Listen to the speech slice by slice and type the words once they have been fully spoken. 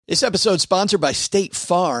This episode is sponsored by State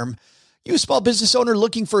Farm. You a small business owner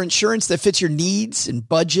looking for insurance that fits your needs and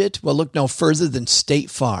budget? Well, look no further than State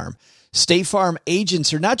Farm. State Farm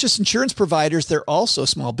agents are not just insurance providers, they're also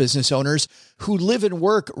small business owners who live and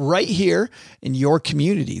work right here in your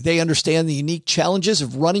community. They understand the unique challenges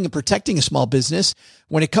of running and protecting a small business.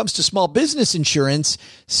 When it comes to small business insurance,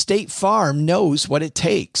 State Farm knows what it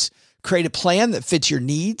takes. Create a plan that fits your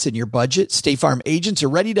needs and your budget. State Farm agents are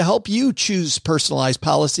ready to help you choose personalized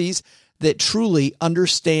policies that truly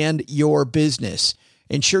understand your business.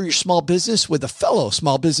 Insure your small business with a fellow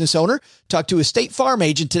small business owner. Talk to a State Farm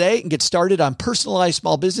agent today and get started on personalized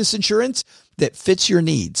small business insurance that fits your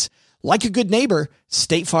needs. Like a good neighbor,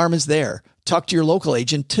 State Farm is there. Talk to your local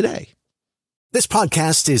agent today. This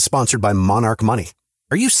podcast is sponsored by Monarch Money.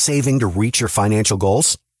 Are you saving to reach your financial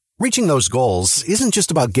goals? Reaching those goals isn't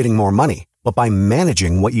just about getting more money, but by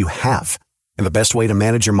managing what you have. And the best way to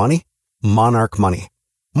manage your money? Monarch Money.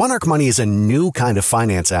 Monarch Money is a new kind of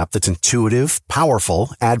finance app that's intuitive,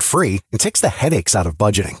 powerful, ad-free, and takes the headaches out of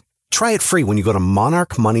budgeting. Try it free when you go to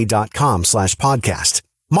monarchmoney.com/podcast.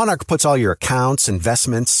 Monarch puts all your accounts,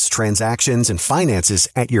 investments, transactions, and finances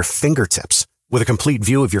at your fingertips. With a complete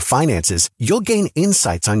view of your finances, you'll gain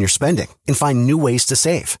insights on your spending and find new ways to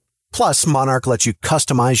save. Plus, Monarch lets you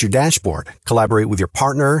customize your dashboard, collaborate with your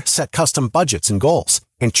partner, set custom budgets and goals,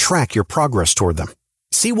 and track your progress toward them.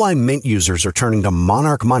 See why Mint users are turning to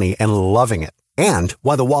Monarch Money and loving it, and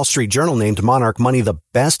why the Wall Street Journal named Monarch Money the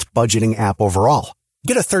best budgeting app overall.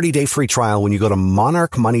 Get a 30-day free trial when you go to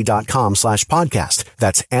monarchmoney.com/podcast.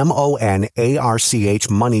 That's MONARCH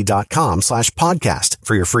money.com/podcast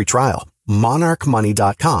for your free trial.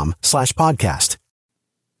 monarchmoney.com/podcast.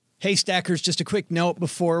 Hey, Stackers, just a quick note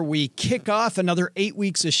before we kick off another 8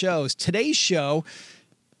 weeks of shows. Today's show,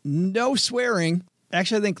 no swearing.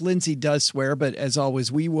 Actually, I think Lindsay does swear, but as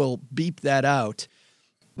always, we will beep that out.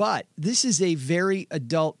 But this is a very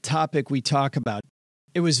adult topic we talk about.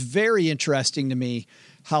 It was very interesting to me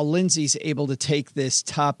how Lindsay's able to take this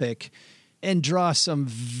topic and draw some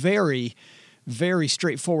very, very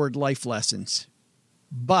straightforward life lessons.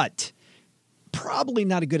 But probably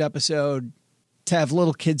not a good episode to have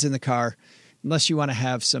little kids in the car unless you want to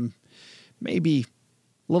have some maybe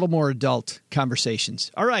a little more adult conversations.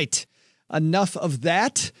 All right. Enough of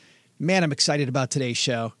that. Man, I'm excited about today's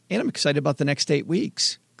show, and I'm excited about the next 8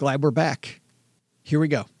 weeks. Glad we're back. Here we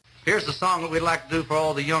go. Here's the song that we'd like to do for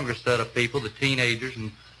all the younger set of people, the teenagers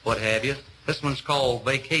and what have you. This one's called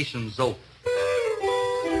Vacation's Over.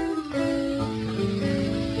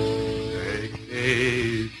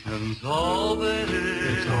 Vacation's over.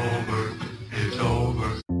 It's over. It's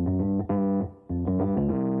over.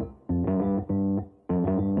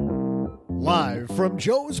 Live from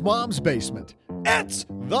Joe's mom's basement, it's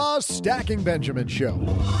the Stacking Benjamin Show.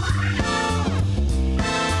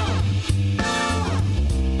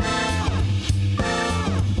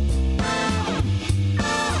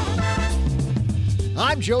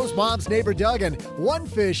 I'm Joe's mom's neighbor Doug, and one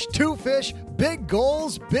fish, two fish, big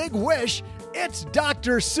goals, big wish. It's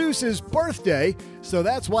Dr. Seuss's birthday, so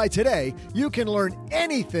that's why today you can learn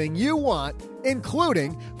anything you want,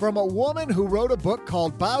 including from a woman who wrote a book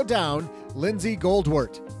called Bow Down, Lindsay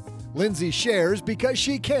Goldwert. Lindsay shares, because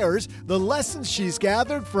she cares, the lessons she's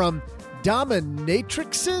gathered from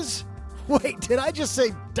dominatrixes? Wait, did I just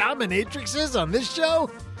say dominatrixes on this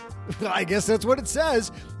show? I guess that's what it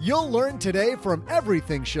says. You'll learn today from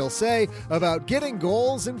everything she'll say about getting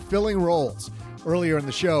goals and filling roles. Earlier in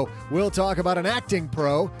the show, we'll talk about an acting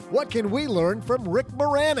pro. What can we learn from Rick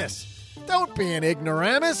Moranis? Don't be an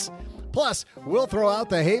ignoramus. Plus, we'll throw out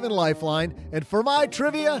the Haven Lifeline, and for my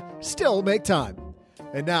trivia, still make time.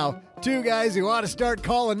 And now, two guys who ought to start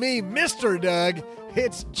calling me Mr. Doug.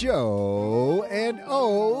 It's Joe and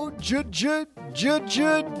O-G.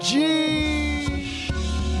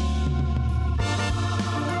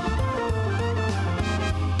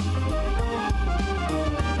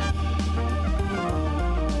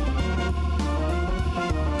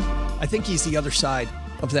 I think he's the other side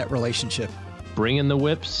of that relationship. Bringing the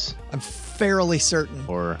whips? I'm fairly certain.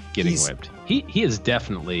 Or getting whipped? He is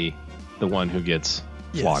definitely the one who gets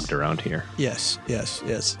flogged around here. Yes.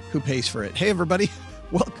 Who pays for it? Hey, everybody.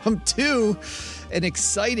 Welcome to an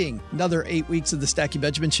exciting another 8 weeks of the Stacking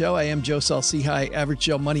Benjamin Show. I am Joe Saul-Sehy, Average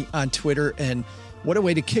Joe Money on Twitter. And what a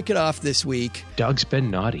way to kick it off this week. Doug's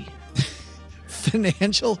been naughty.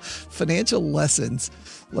 Financial lessons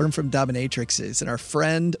learned from dominatrixes. And our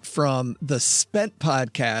friend from the Spent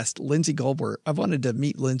podcast, Lindsay Goldwert. I've wanted to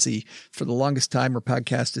meet Lindsay for the longest time. Her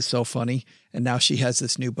podcast is so funny. And now she has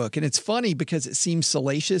this new book. And it's funny because it seems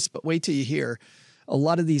salacious, but wait till you hear a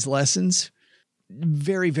lot of these lessons.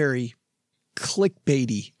 Very, very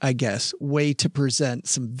clickbaity, I guess, way to present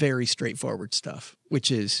some very straightforward stuff,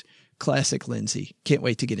 which is classic Lindsay. Can't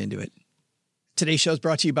wait to get into it. Today's show is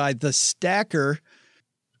brought to you by The Stacker.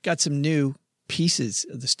 Got some new pieces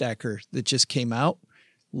of The Stacker that just came out.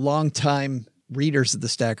 Longtime readers of The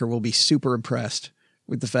Stacker will be super impressed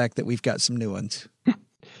with the fact that we've got some new ones.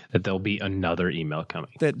 That there'll be another email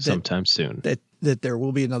coming sometime soon. That there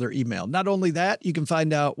will be another email. Not only that, you can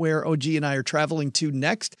find out where OG and I are traveling to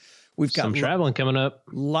next. We've got some traveling coming up.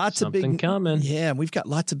 Lots of big coming. Yeah, we've got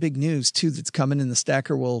lots of big news too that's coming, and The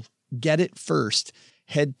Stacker will get it first.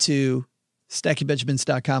 Head to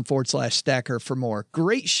StackyBenjamins.com/stacker for more.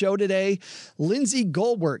 Great show today. Lindsay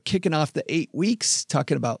Goldwert kicking off the 8 weeks,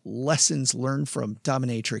 talking about lessons learned from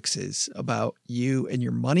dominatrixes about you and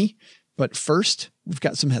your money. But first, we've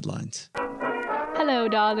got some headlines. Hello,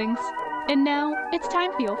 darlings. And now it's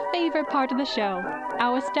time for your favorite part of the show,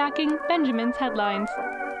 our Stacking Benjamins headlines.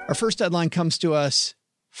 Our first headline comes to us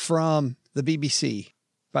from the BBC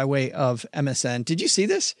by way of MSN. Did you see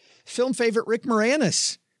this? Film favorite Rick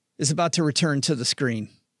Moranis is about to return to the screen.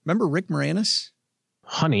 Remember Rick Moranis?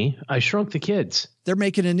 Honey, I Shrunk the Kids. They're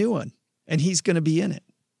making a new one, and he's going to be in it.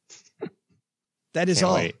 That is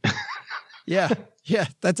all. Wait. Yeah,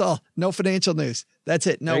 that's all. No financial news. That's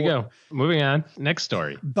it. No. There you go. Moving on. Next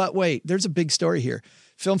story. But wait, there's a big story here.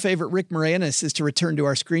 Film favorite Rick Moranis is to return to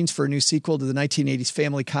our screens for a new sequel to the 1980s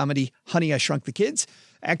family comedy Honey, I Shrunk the Kids.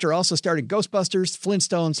 Actor also starred in Ghostbusters,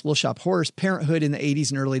 Flintstones, Little Shop of Horrors, Parenthood in the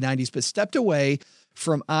 80s and early 90s, but stepped away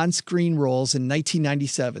from on-screen roles in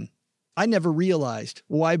 1997. I never realized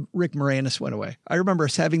why Rick Moranis went away. I remember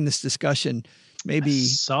us having this discussion. Maybe I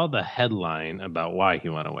saw the headline about why he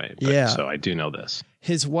went away. So I do know this.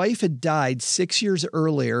 His wife had died 6 years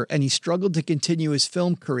earlier, and he struggled to continue his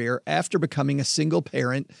film career after becoming a single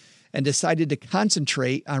parent and decided to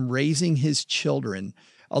concentrate on raising his children.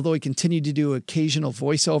 Although he continued to do occasional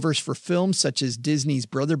voiceovers for films such as Disney's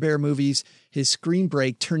Brother Bear movies, his screen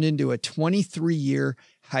break turned into a 23-year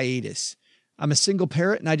hiatus. I'm a single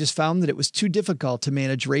parent, and I just found that it was too difficult to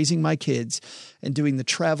manage raising my kids and doing the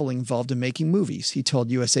traveling involved in making movies, he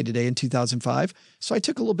told USA Today in 2005. So I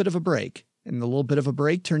took a little bit of a break, and the little bit of a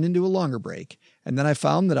break turned into a longer break. And then I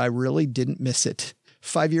found that I really didn't miss it.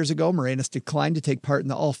 5 years ago, Moranis declined to take part in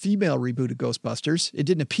the all-female reboot of Ghostbusters. It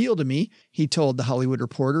didn't appeal to me, he told The Hollywood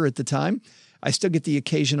Reporter at the time. I still get the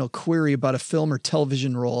occasional query about a film or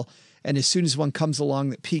television role, and as soon as one comes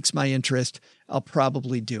along that piques my interest, I'll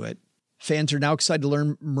probably do it. Fans are now excited to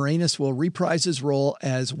learn Moranis will reprise his role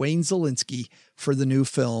as Wayne Zielinski for the new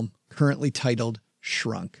film, currently titled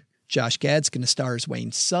Shrunk. Josh Gad's going to star as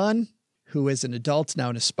Wayne's son, who as an adult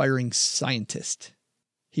now an aspiring scientist.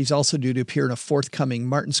 He's also due to appear in a forthcoming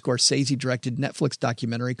Martin Scorsese-directed Netflix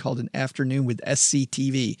documentary called An Afternoon with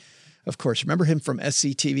SCTV. Of course, remember him from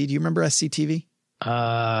SCTV? Do you remember SCTV?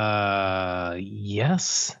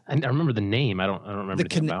 Yes. I remember the name. I don't remember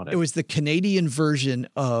anything about it. It was the Canadian version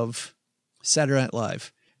of Saturday Night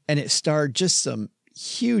Live, and it starred just some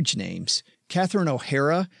huge names. Catherine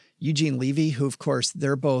O'Hara, Eugene Levy, who, of course,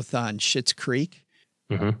 they're both on Schitt's Creek.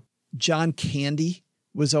 Mm-hmm. John Candy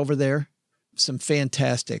was over there. Some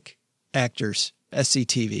fantastic actors,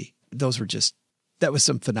 SCTV. That was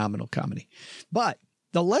some phenomenal comedy. But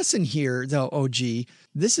the lesson here, though, OG,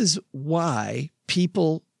 this is why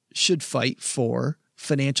people should fight for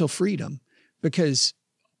financial freedom, because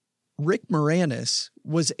Rick Moranis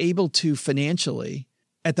was able to financially,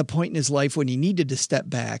 at the point in his life when he needed to step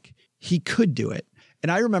back, he could do it.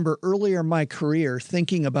 And I remember earlier in my career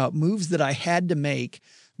thinking about moves that I had to make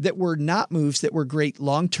that were not moves that were great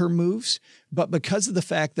long-term moves, but because of the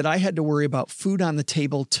fact that I had to worry about food on the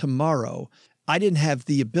table tomorrow, I didn't have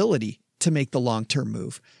the ability to make the long-term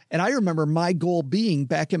move. And I remember my goal being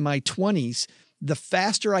back in my 20s, the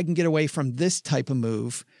faster I can get away from this type of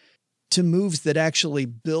move to moves that actually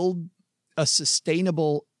build a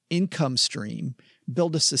sustainable income stream,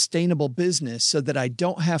 build a sustainable business so that I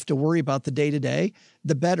don't have to worry about the day-to-day,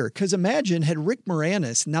 the better. Because imagine had Rick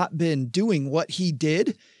Moranis not been doing what he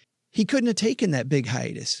did, he couldn't have taken that big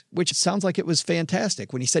hiatus, which sounds like it was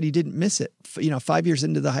fantastic. When he said he didn't miss it, 5 years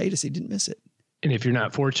into the hiatus, he didn't miss it. And if you're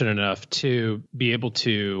not fortunate enough to be able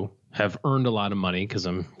to have earned a lot of money, because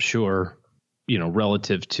I'm sure,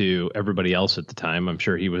 relative to everybody else at the time, I'm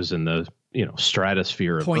sure he was in the,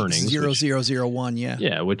 stratosphere of earnings. 0.0001, yeah.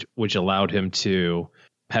 Yeah, which allowed him to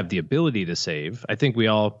have the ability to save. I think we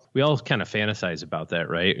all kind of fantasize about that,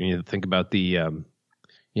 right? When you think about the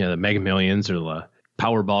the Mega Millions or the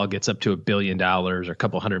Powerball gets up to $1 billion or a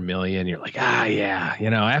couple $100 million, you're like,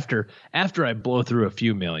 after I blow through a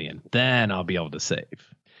few million, then I'll be able to save.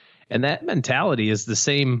 And that mentality is the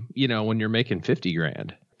same, when you're making 50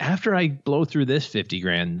 grand. after I blow through this 50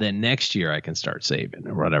 grand, then next year I can start saving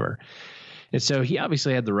or whatever. And so he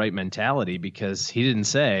obviously had the right mentality because he didn't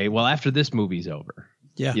say, well, after this movie's over,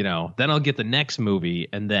 then I'll get the next movie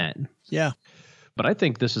and then. Yeah. But I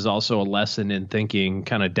think this is also a lesson in thinking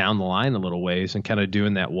kind of down the line a little ways and kind of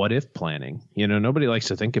doing that what if planning. Nobody likes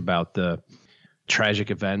to think about the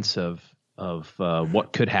tragic events of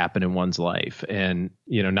what could happen in one's life. And,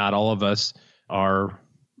 not all of us are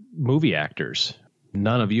movie actors.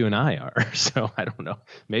 None of you and I are. So I don't know.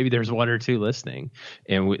 Maybe there's one or two listening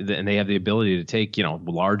and they have the ability to take,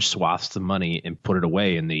 large swaths of money and put it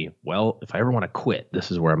away in if I ever want to quit,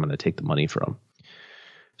 this is where I'm going to take the money from.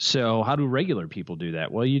 So how do regular people do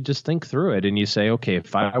that? Well, you just think through it and you say, okay,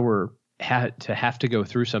 if I had to go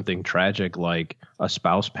through something tragic like a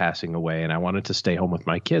spouse passing away and I wanted to stay home with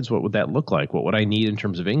my kids, what would that look like? What would I need in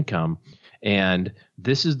terms of income? And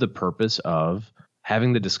this is the purpose of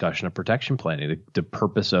having the discussion of protection planning, the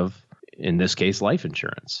purpose of, in this case, life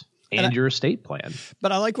insurance and your estate plan.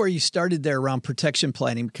 But I like where you started there around protection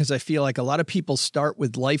planning, because I feel like a lot of people start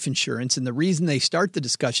with life insurance. And the reason they start the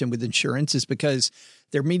discussion with insurance is because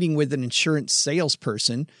they're meeting with an insurance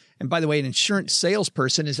salesperson. And by the way, an insurance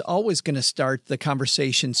salesperson is always going to start the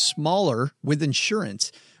conversation smaller with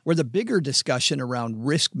insurance, where the bigger discussion around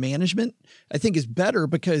risk management, I think, is better,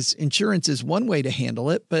 because insurance is one way to handle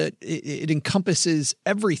it, but it encompasses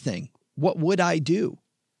everything. What would I do?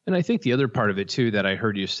 And I think the other part of it too that I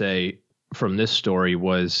heard you say from this story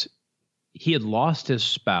was he had lost his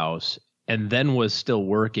spouse and then was still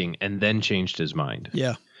working and then changed his mind.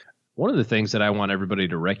 Yeah. One of the things that I want everybody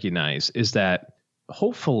to recognize is that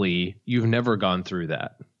hopefully you've never gone through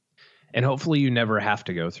that. And hopefully you never have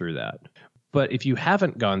to go through that. But if you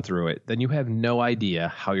haven't gone through it, then you have no idea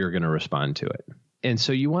how you're going to respond to it. And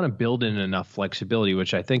so you want to build in enough flexibility,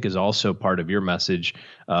 which I think is also part of your message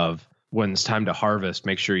of when it's time to harvest,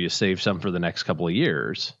 make sure you save some for the next couple of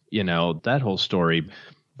years, that whole story.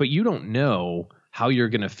 But you don't know how you're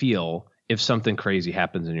going to feel if something crazy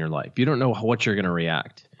happens in your life. You don't know what you're going to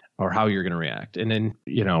react or how you're going to react. And in,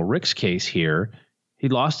 Rick's case here, he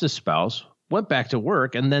lost his spouse, went back to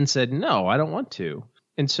work, and then said, no, I don't want to.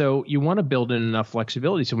 And so you want to build in enough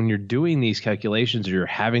flexibility. So when you're doing these calculations or you're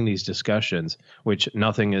having these discussions, which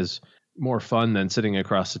nothing is more fun than sitting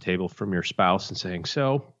across the table from your spouse and saying,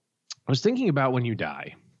 so I was thinking about when you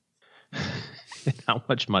die and how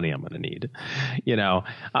much money I'm going to need.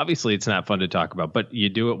 Obviously it's not fun to talk about, but you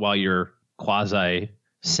do it while you're quasi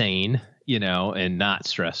sane, and not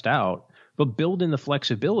stressed out, but build in the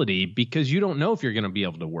flexibility, because you don't know if you're going to be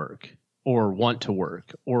able to work or want to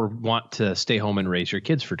work or want to stay home and raise your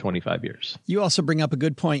kids for 25 years. You also bring up a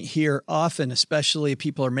good point here. Often, especially if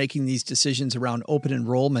people are making these decisions around open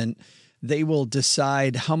enrollment, they will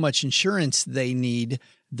decide how much insurance they need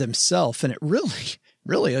themselves. And it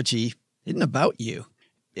really, OG, isn't about you.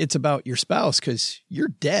 It's about your spouse, because you're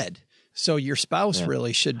dead. So your spouse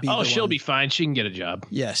really should be. Oh, she'll be fine. She can get a job.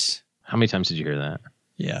 Yes. How many times did you hear that?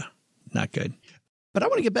 Yeah, not good. But I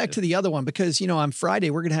want to get back to the other one, because, on Friday,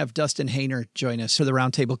 we're going to have Dustin Hayner join us for the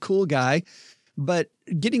roundtable. Cool guy. But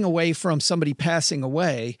getting away from somebody passing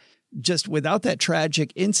away, just without that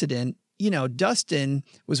tragic incident, Dustin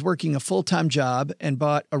was working a full-time job and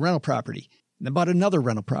bought a rental property, and then bought another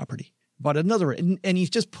rental property, bought another. And he's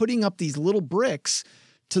just putting up these little bricks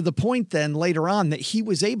to the point then later on that he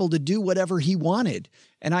was able to do whatever he wanted.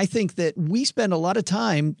 And I think that we spend a lot of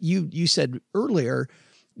time, you said earlier,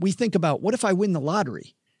 we think about, what if I win the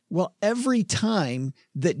lottery? Well, every time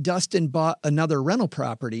that Dustin bought another rental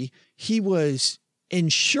property, he was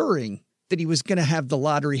ensuring that he was going to have the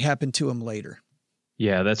lottery happen to him later.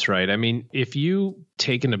 Yeah, that's right. I mean, if you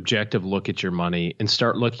take an objective look at your money and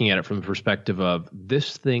start looking at it from the perspective of,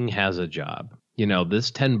 this thing has a job,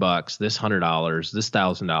 this $10, this $100, this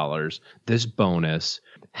 $1,000, this bonus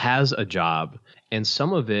has a job. And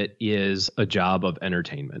some of it is a job of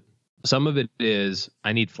entertainment. Some of it is,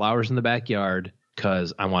 I need flowers in the backyard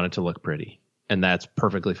because I want it to look pretty. And that's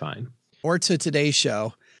perfectly fine. Or to today's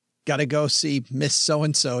show, got to go see Miss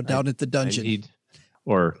So-and-so down at the dungeon.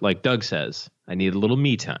 Or like Doug says, I need a little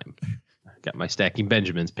me time. Got my Stacking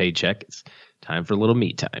Benjamins paycheck. It's time for a little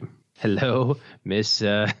me time. Hello, Miss.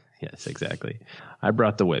 Yes, exactly. I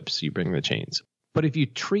brought the whips. You bring the chains. But if you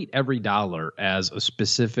treat every dollar as a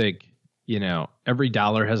specific, every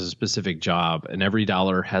dollar has a specific job and every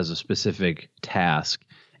dollar has a specific task,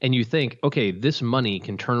 and you think, okay, this money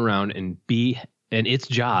can turn around and its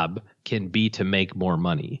job can be to make more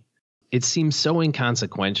money. It seems so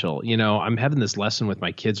inconsequential. I'm having this lesson with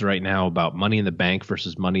my kids right now about money in the bank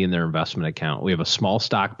versus money in their investment account. We have a small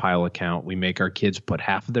stockpile account. We make our kids put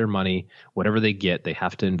half of their money, whatever they get, they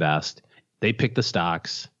have to invest. They pick the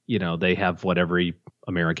stocks. They have what every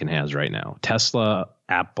American has right now. Tesla,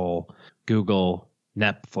 Apple, Google,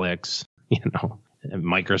 Netflix,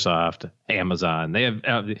 Microsoft, Amazon. They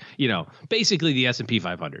have, basically the S&P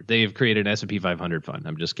 500. They have created an S&P 500 fund.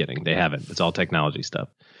 I'm just kidding. They haven't. It's all technology stuff.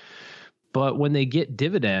 But when they get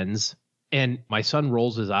dividends, and my son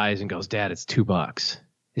rolls his eyes and goes, Dad, it's $2.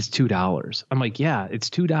 It's $2. I'm like, yeah, it's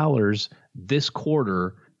 $2 this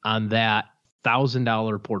quarter on that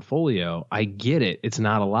 $1,000 portfolio. I get it. It's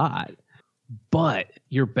not a lot. But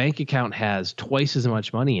your bank account has twice as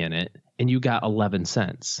much money in it, and you got 11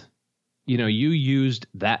 cents. You used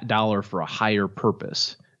that dollar for a higher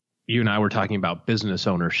purpose. You and I were talking about business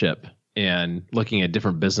ownership and looking at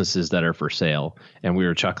different businesses that are for sale. And we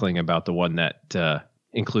were chuckling about the one that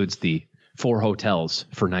includes the 4 hotels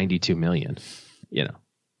for $92 million.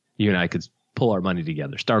 You and I could pull our money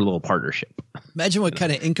together, start a little partnership. Imagine what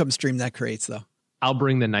kind of income stream that creates, though. I'll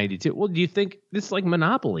bring the 92. Well, do you think this is like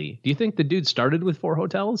Monopoly? Do you think the dude started with 4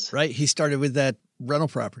 hotels? Right. He started with that rental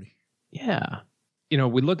property. Yeah.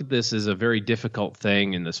 We look at this as a very difficult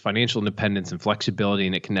thing and this financial independence and flexibility,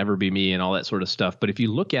 and it can never be me and all that sort of stuff. But if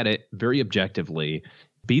you look at it very objectively,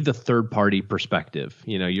 be the third party perspective.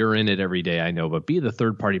 You're in it every day, I know, but be the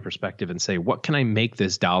third party perspective and say, what can I make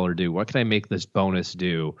this dollar do? What can I make this bonus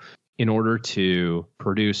do in order to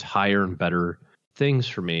produce higher and better things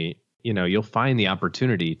for me? You'll find the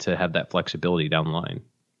opportunity to have that flexibility down the line.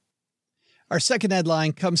 Our second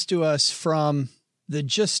headline comes to us from the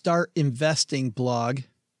Just Start Investing blog.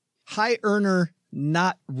 High earner,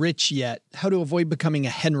 not rich yet. How to avoid becoming a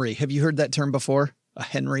Henry. Have you heard that term before? A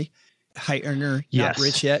Henry? High earner, yes. Not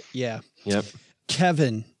rich yet? Yeah. Yep.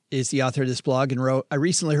 Kevin is the author of this blog and wrote, I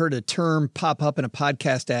recently heard a term pop up in a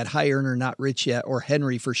podcast ad, high earner, not rich yet, or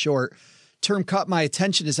Henry for short. Term caught my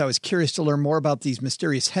attention as I was curious to learn more about these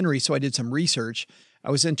mysterious Henrys, so I did some research.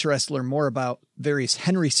 I was interested to learn more about various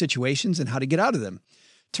Henry situations and how to get out of them.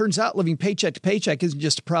 Turns out living paycheck to paycheck isn't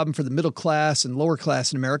just a problem for the middle class and lower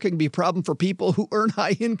class in America. It can be a problem for people who earn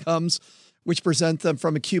high incomes, which prevent them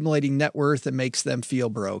from accumulating net worth and makes them feel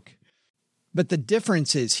broke. But the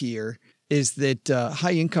difference is that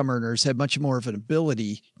high income earners have much more of an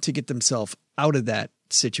ability to get themselves out of that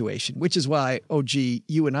situation, which is why, OG,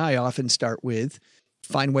 you and I often start with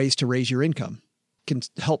find ways to raise your income. Can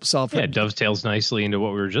help solve. Yeah, it dovetails nicely into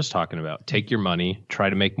what we were just talking about. Take your money,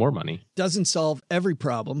 try to make more money. Doesn't solve every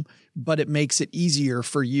problem, but it makes it easier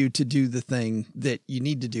for you to do the thing that you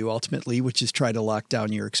need to do ultimately, which is try to lock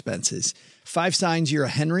down your expenses. 5 signs you're a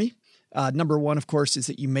Henry. Number 1, of course, is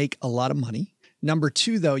that you make a lot of money. Number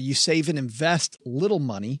 2, though, you save and invest little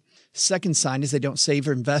money. Second sign is they don't save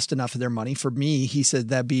or invest enough of their money. For me, he said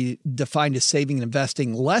that'd be defined as saving and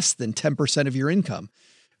investing less than 10% of your income.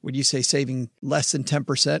 Would you say saving less than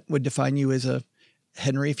 10% would define you as a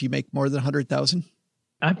Henry if you make more than 100,000?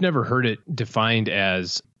 I've never heard it defined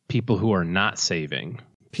as people who are not saving.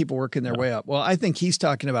 People working their way up. Well, I think he's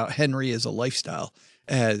talking about Henry as a lifestyle,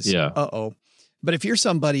 But if you're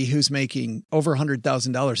somebody who's making over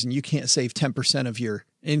 $100,000 and you can't save 10% of your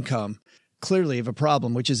income, clearly you have a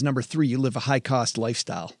problem, which is number 3, you live a high cost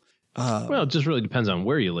lifestyle. Well, it just really depends on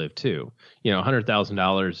where you live too.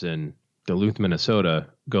 $100,000 in Duluth, Minnesota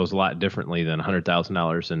goes a lot differently than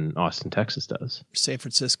 $100,000 in Austin, Texas does. San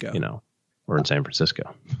Francisco. Or in San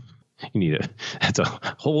Francisco. That's a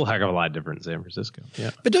whole heck of a lot different in San Francisco.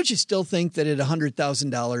 Yeah. But don't you still think that at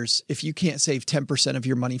 $100,000, if you can't save 10% of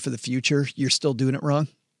your money for the future, you're still doing it wrong?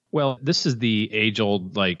 Well, this is the age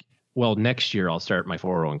old, next year I'll start my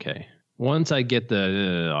 401k. Once I get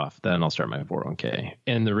the off, then I'll start my 401k.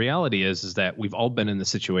 And the reality is that we've all been in the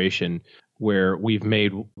situation where we've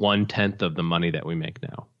made 1/10 of the money that we make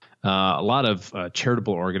now. A lot of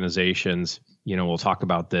charitable organizations, we'll talk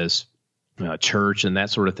about this, church and that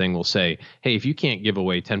sort of thing will say, hey, if you can't give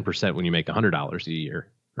away 10% when you make $100 a year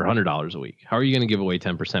or $100 a week, how are you going to give away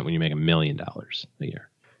 10% when you make $1 million a year?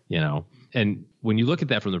 And when you look at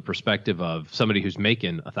that from the perspective of somebody who's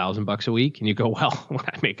making $1,000 a week and you go, well, when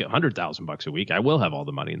I make $100,000 a week, I will have all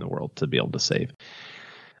the money in the world to be able to save.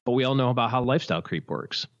 But we all know about how lifestyle creep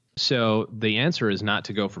works. So the answer is not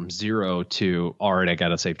to go from 0 to, all right, I got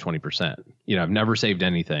to save 20%. I've never saved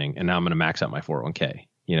anything and now I'm going to max out my 401k.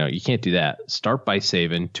 You can't do that. Start by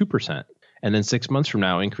saving 2%. And then 6 months from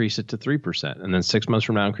now, increase it to 3%. And then 6 months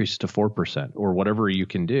from now, increase it to 4% or whatever you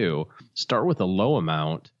can do. Start with a low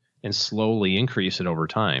amount and slowly increase it over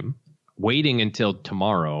time. Waiting until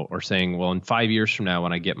tomorrow or saying, well, in 5 years from now,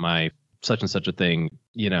 when I get my such and such a thing,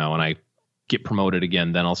 and I get promoted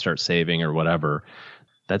again, then I'll start saving or whatever.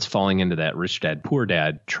 That's falling into that rich dad, poor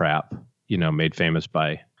dad trap, made famous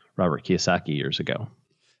by Robert Kiyosaki years ago.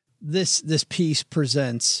 This piece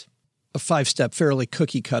presents a 5-step, fairly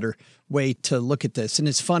cookie cutter way to look at this. And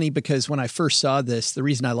it's funny because when I first saw this, the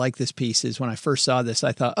reason I like this piece is when I first saw this,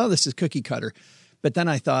 I thought, oh, this is cookie cutter. But then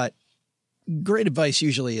I thought, great advice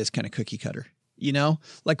usually is kind of cookie cutter. You know,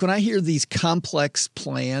 like when I hear these complex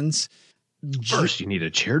plans, first you need a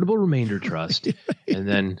charitable remainder trust. And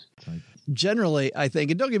then generally, I think,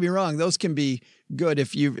 and don't get me wrong, those can be good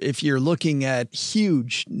if you're looking at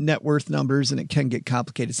huge net worth numbers, and it can get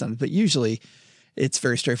complicated sometimes, but usually it's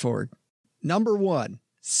very straightforward. Number 1,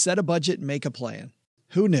 set a budget and make a plan.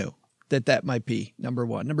 Who knew that might be number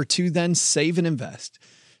 1? Number 2, then save and invest.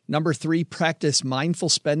 Number 3, practice mindful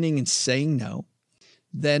spending and saying no.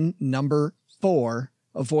 Then number 4,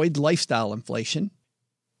 avoid lifestyle inflation.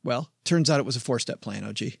 Well, turns out it was a 4-step plan,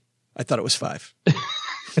 OG. I thought it was 5.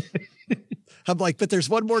 I'm like, but there's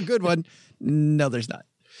one more good one. No, there's not.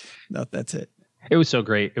 No, that's it. It was so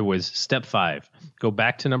great. It was step 5. Go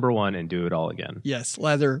back to number 1 and do it all again. Yes.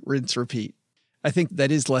 Lather, rinse, repeat. I think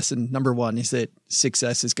that is lesson number 1, is that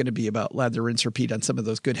success is going to be about lather, rinse, repeat on some of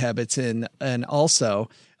those good habits. And also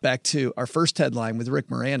back to our first headline with Rick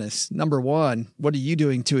Moranis. Number 1, what are you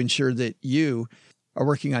doing to ensure that you are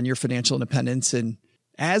working on your financial independence? And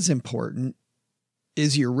as important,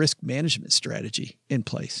 is your risk management strategy in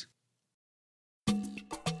place?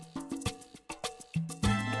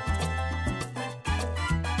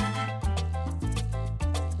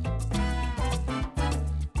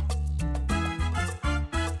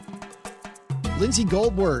 Lindsay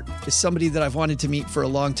Goldwert is somebody that I've wanted to meet for a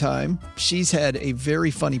long time. She's had a very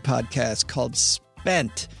funny podcast called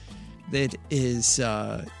Spent that is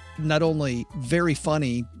not only very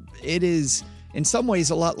funny, it is in some ways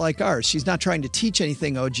a lot like ours. She's not trying to teach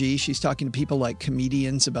anything, OG. She's talking to people like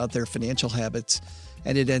comedians about their financial habits,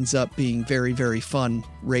 and it ends up being very, very fun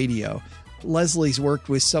radio. Leslie's worked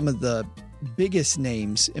with some of the biggest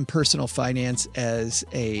names in personal finance as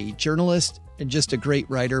a journalist and just a great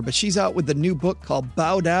writer, but she's out with a new book called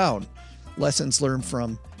Bow Down, Lessons Learned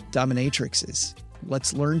from Dominatrixes.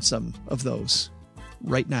 Let's learn some of those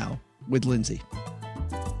right now with Lindsay.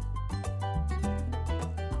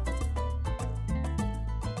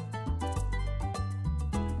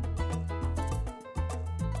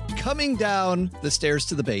 Coming down the stairs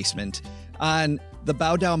to the basement on the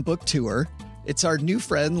Bow Down book tour, it's our new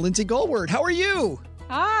friend, Lindsay Goldwert. How are you?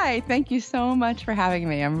 Hi, thank you so much for having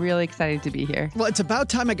me. I'm really excited to be here. Well, it's about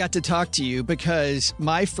time I got to talk to you because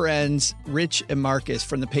my friends, Rich and Marcus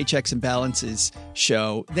from the Paychecks and Balances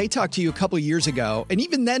show, they talked to you a couple of years ago. And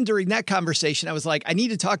even then during that conversation, I was like, I need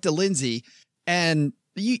to talk to Lindsay. And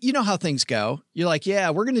you know how things go. You're like, yeah,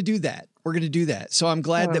 we're going to do that. We're going to do that. So I'm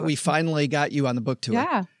glad that we finally got you on the book tour.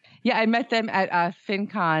 Yeah. Yeah, I met them at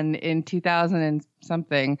FinCon in 2000 and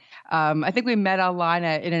something. I think we met online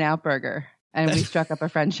at In-N-Out Burger. And we struck up a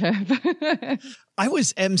friendship. I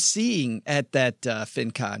was emceeing at that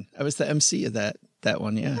FinCon. I was the MC of that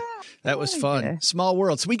one. Yeah, that was fun. It. Small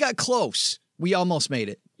world. So we got close. We almost made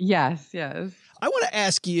it. Yes. I want to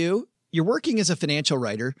ask you, you're working as a financial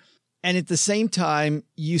writer, and at the same time,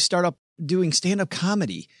 you start up doing stand-up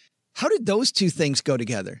comedy. How did those two things go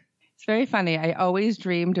together? It's very funny. I always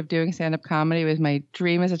dreamed of doing stand-up comedy. It was my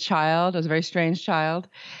dream as a child. I was a very strange child.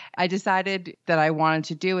 I decided that I wanted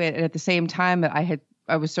to do it. And at the same time that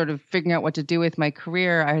I was sort of figuring out what to do with my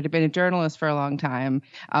career. I had been a journalist for a long time.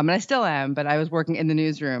 And I still am, but I was working in the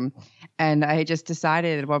newsroom. And I just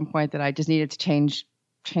decided at one point that I just needed to change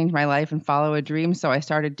my life and follow a dream. So I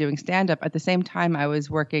started doing stand-up. At the same time, I was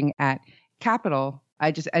working at Capital. I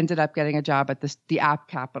just ended up getting a job at the app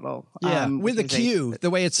Capital. Yeah, with a Q, the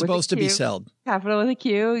way it's supposed to be spelled. Capital with a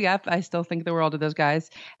Q. Yep. I still think the world of those guys.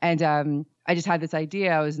 And I just had this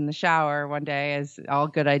idea. I was in the shower one day, as all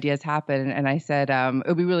good ideas happen. And I said, it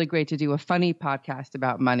would be really great to do a funny podcast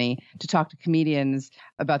about money, to talk to comedians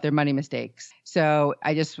about their money mistakes. So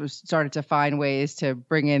I just started to find ways to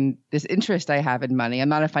bring in this interest I have in money. I'm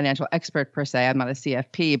not a financial expert per se. I'm not a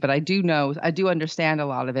CFP, but I do understand a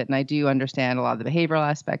lot of it. And I do understand a lot of the behavioral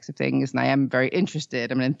aspects of things. And I am very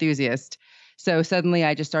interested. I'm an enthusiast. So suddenly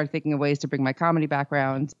I just started thinking of ways to bring my comedy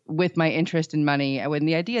background with my interest in money, and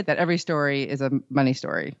the idea that every story is a money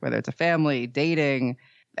story, whether it's a family, dating,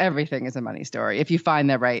 everything is a money story if you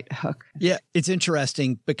find the right hook. Yeah, it's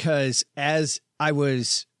interesting because as I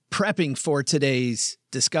was prepping for today's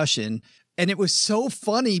discussion, and it was so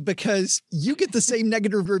funny because you get the same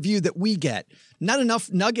negative review that we get. Not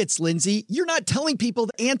enough nuggets, Lindsay. You're not telling people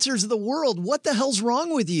the answers of the world. What the hell's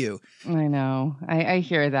wrong with you? I know. I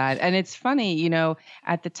hear that. And it's funny,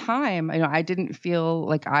 at the time, I didn't feel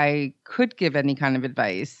like I could give any kind of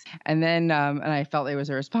advice. And then, and I felt it was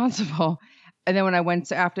irresponsible. And then when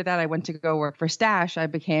after that, I went to go work for Stash. I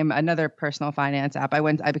became another personal finance app.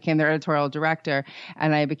 I became their editorial director,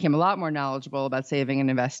 and I became a lot more knowledgeable about saving and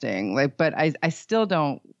investing. But I still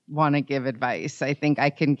don't want to give advice. I think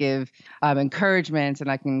I can give encouragement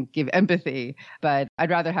and I can give empathy, but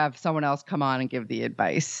I'd rather have someone else come on and give the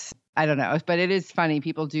advice. I don't know, but it is funny.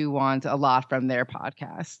 People do want a lot from their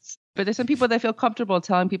podcasts, but there's some people that feel comfortable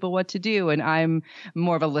telling people what to do, and I'm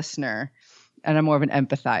more of a listener. And I'm more of an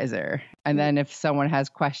empathizer. And then if someone has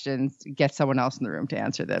questions, get someone else in the room to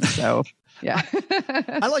answer them. So, yeah.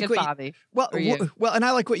 I like what and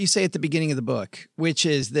I like what you say at the beginning of the book, which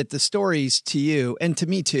is that the stories to you and to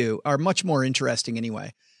me too are much more interesting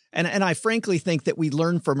anyway. And I frankly think that we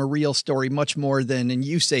learn from a real story much more than, and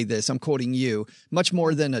you say this, I'm quoting you, much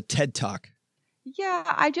more than a TED Talk. Yeah,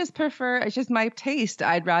 I just prefer, it's just my taste.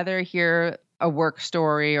 I'd rather hear a work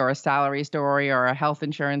story or a salary story or a health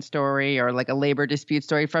insurance story or like a labor dispute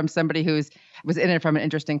story from somebody was in it from an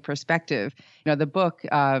interesting perspective. The book,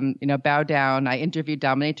 Bow Down, I interviewed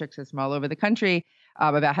dominatrixes from all over the country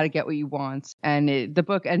about how to get what you want. And the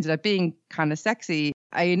book ended up being kind of sexy.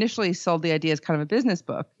 I initially sold the idea as kind of a business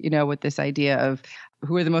book, with this idea of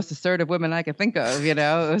who are the most assertive women I could think of, it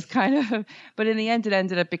was kind of, but in the end, it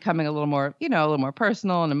ended up becoming a little more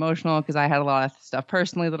personal and emotional because I had a lot of stuff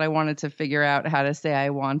personally that I wanted to figure out how to say I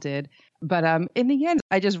wanted. But in the end,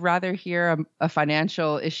 I just rather hear a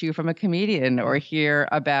financial issue from a comedian or hear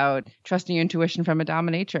about trusting your intuition from a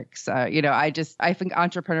dominatrix. I think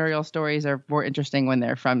entrepreneurial stories are more interesting when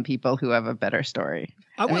they're from people who have a better story.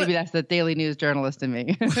 Maybe that's the Daily News journalist in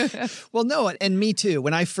me. Well, no, and me too.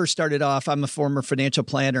 When I first started off, I'm a former financial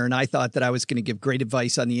planner, and I thought that I was going to give great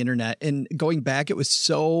advice on the internet. And going back, it was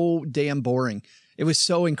so damn boring. It was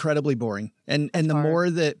so incredibly boring. And the more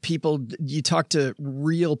that you talk to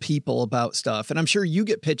real people about stuff, and I'm sure you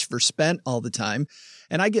get pitched for Spent all the time,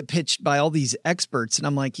 and I get pitched by all these experts, and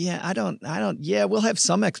I'm like, we'll have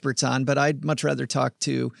some experts on, but I'd much rather talk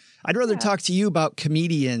to you about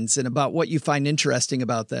comedians and about what you find interesting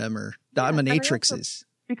about them or dominatrixes.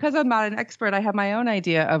 Because I'm not an expert, I have my own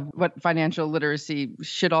idea of what financial literacy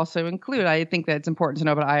should also include. I think that it's important to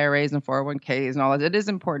know about IRAs and 401ks and all that. It is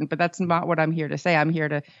important, but that's not what I'm here to say. I'm here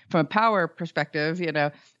to, from a power perspective,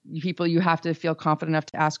 you have to feel confident enough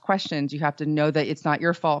to ask questions. You have to know that it's not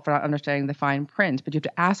your fault for not understanding the fine print, but you have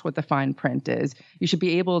to ask what the fine print is. You should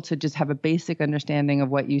be able to just have a basic understanding of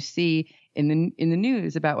what you see in the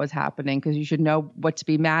news about what's happening, because you should know what to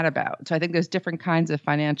be mad about. So I think there's different kinds of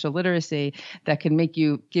financial literacy that can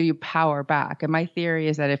give you power back. And my theory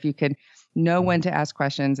is that if you can know when to ask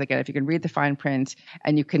questions, again, if you can read the fine print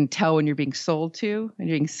and you can tell when you're being sold to and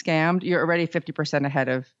you're being scammed, you're already 50% ahead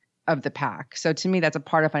of the pack. So to me, that's a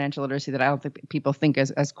part of financial literacy that I don't think people think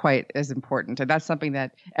as quite as important. And that's something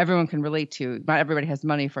that everyone can relate to. Not everybody has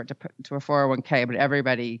money for it to put to a 401k, but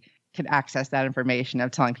everybody can access that information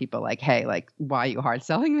of telling people like, hey, like, why are you hard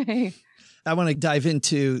selling me? I want to dive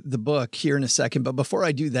into the book here in a second. But before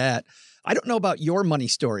I do that, I don't know about your money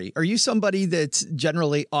story. Are you somebody that's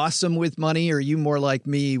generally awesome with money? Or are you more like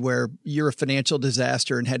me where you're a financial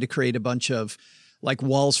disaster and had to create a bunch of like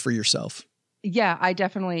walls for yourself? Yeah, I'm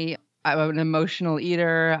an emotional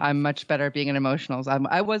eater. I'm much better at being an emotional.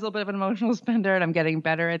 I was a little bit of an emotional spender, and I'm getting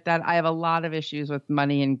better at that. I have a lot of issues with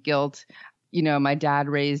money and guilt. My dad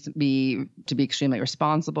raised me to be extremely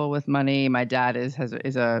responsible with money. My dad is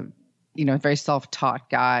a very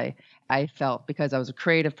self-taught guy. I felt because I was a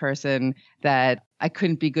creative person that I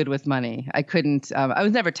couldn't be good with money. I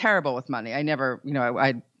was never terrible with money. I never,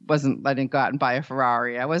 I didn't go out and buy a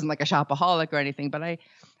Ferrari. I wasn't like a shopaholic or anything, but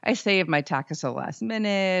I saved my taxes to the last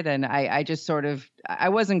minute, and I just sort of, I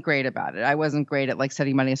wasn't great about it. I wasn't great at like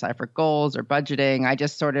setting money aside for goals or budgeting. I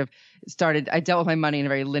just sort of I dealt with my money in a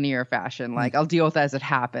very linear fashion. Like I'll deal with it as it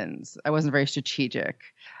happens. I wasn't very strategic.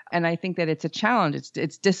 And I think that it's a challenge.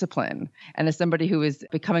 It's discipline. And as somebody who is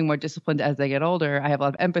becoming more disciplined as they get older, I have a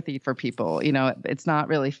lot of empathy for people. It's not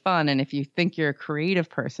really fun. And if you think you're a creative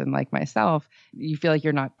person like myself, you feel like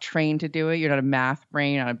you're not trained to do it. You're not a math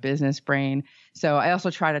brain, not a business brain. So I also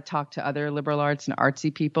try to talk to other liberal arts and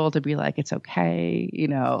artsy people to be like, it's okay.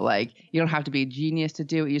 Like you don't have to be a genius to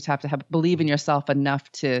do it. You just have to believe in yourself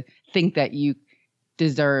enough to think that you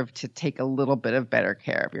deserve to take a little bit of better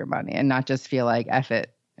care of your money and not just feel like, F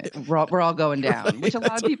it. We're all going down, which a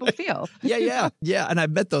lot of people feel. Yeah. And I've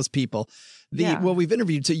met those people. We've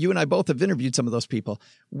interviewed, so you and I both have interviewed some of those people.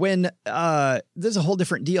 When there's a whole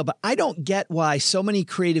different deal, but I don't get why so many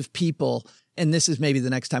creative people, and this is maybe the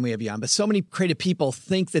next time we have you on, but so many creative people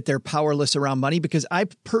think that they're powerless around money, because I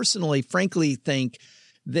personally, frankly, think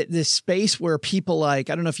this space where people like,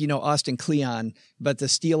 I don't know if you know Austin Kleon, but the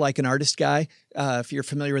Steal Like an Artist guy, if you're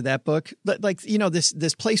familiar with that book, but like,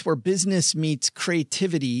 this place where business meets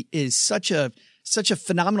creativity is such a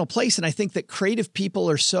phenomenal place. And I think that creative people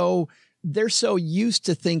they're so used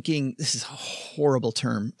to thinking, this is a horrible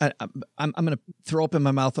term. I'm going to throw up in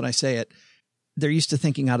my mouth when I say it. They're used to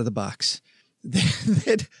thinking out of the box.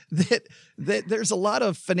 That there's a lot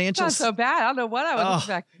of financial. Not so bad. I don't know what I was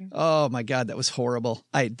expecting. Oh my God, that was horrible.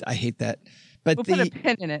 I hate that. But we'll put a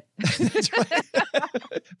pin in it. That's right.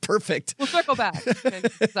 Perfect. We'll circle back. Okay.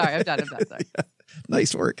 Sorry, I'm done. Sorry. Yeah.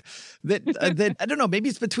 Nice work. That I don't know. Maybe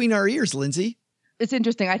it's between our ears, Lindsay. It's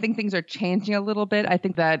interesting. I think things are changing a little bit. I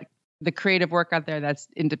think that the creative work out there that's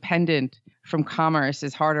independent from commerce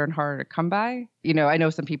is harder and harder to come by. I know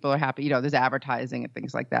some people are happy. There's advertising and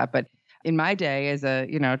things like that, but in my day as a,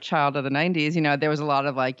 child of the 90s, there was a lot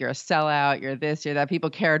of like, you're a sellout, you're this, you're that. People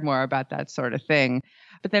cared more about that sort of thing.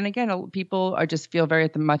 But then again, people are just feel very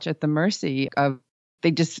much at the mercy of, they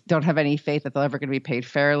just don't have any faith that they're ever going to be paid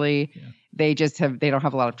fairly. Yeah. They don't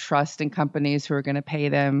have a lot of trust in companies who are going to pay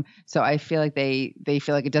them. So I feel like they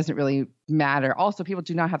feel like it doesn't really matter. Also, people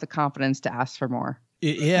do not have the confidence to ask for more.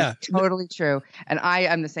 Yeah. Totally true. And I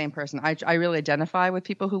am the same person. I really identify with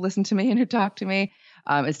people who listen to me and who talk to me.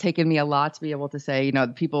 It's taken me a lot to be able to say,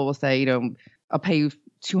 people will say, I'll pay you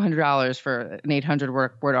 $200 for an 800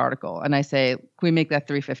 word article. And I say, can we make that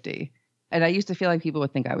 $350? And I used to feel like people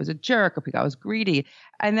would think I was a jerk or think I was greedy.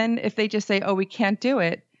 And then if they just say, oh, we can't do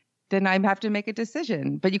it, then I have to make a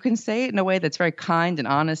decision. But you can say it in a way that's very kind and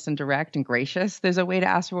honest and direct and gracious. There's a way to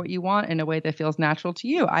ask for what you want in a way that feels natural to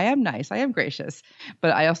you. I am nice. I am gracious.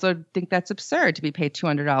 But I also think that's absurd to be paid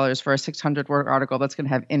 $200 for a 600-word article that's going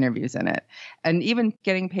to have interviews in it. And even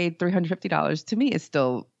getting paid $350 to me is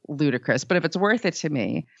still ludicrous. But if it's worth it to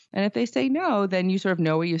me, and if they say no, then you sort of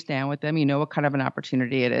know where you stand with them. You know what kind of an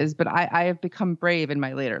opportunity it is. But I have become brave in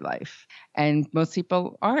my later life. And most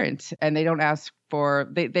people aren't. And they don't ask for,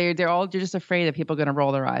 they're just afraid that people are going to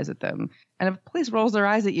roll their eyes at them. And if a place rolls their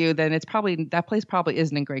eyes at you, then that place probably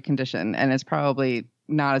isn't in great condition. And it's probably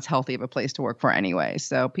not as healthy of a place to work for anyway.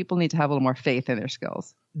 So people need to have a little more faith in their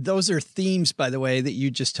skills. Those are themes, by the way, that you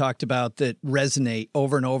just talked about that resonate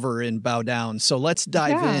over and over in Bow Down. So let's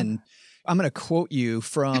dive in. I'm going to quote you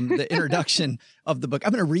from the introduction of the book.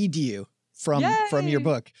 I'm going to read to you from your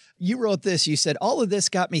book. You wrote this. You said, all of this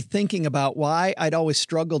got me thinking about why I'd always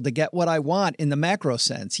struggled to get what I want in the macro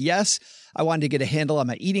sense. Yes, I wanted to get a handle on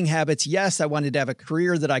my eating habits. Yes, I wanted to have a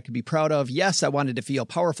career that I could be proud of. Yes, I wanted to feel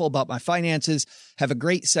powerful about my finances, have a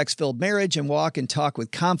great sex-filled marriage, and walk and talk with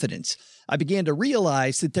confidence. I began to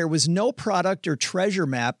realize that there was no product or treasure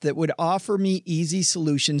map that would offer me easy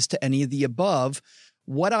solutions to any of the above.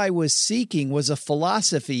 What I was seeking was a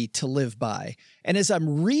philosophy to live by. And as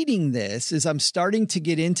I'm reading this, as I'm starting to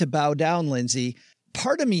get into Bow Down, Lindsay,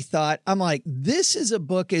 part of me thought, I'm like, this is a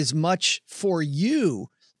book as much for you.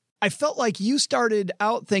 I felt like you started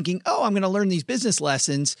out thinking, oh, I'm going to learn these business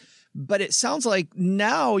lessons. But it sounds like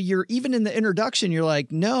now you're even in the introduction, you're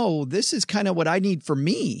like, no, this is kind of what I need for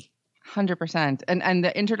me. 100%. And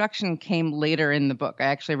the introduction came later in the book. I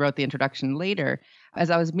actually wrote the introduction later. As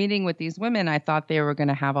I was meeting with these women, I thought they were going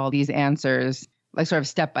to have all these answers, like sort of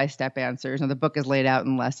step-by-step answers. And the book is laid out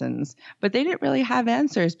in lessons. But they didn't really have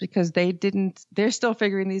answers because they're still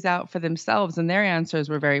figuring these out for themselves. And their answers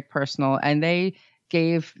were very personal. And they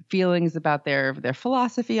gave feelings about their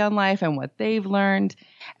philosophy on life and what they've learned.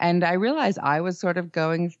 And I realized I was sort of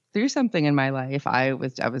going through something in my life. I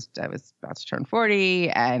was about to turn 40,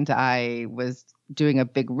 and I was doing a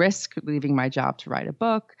big risk, leaving my job to write a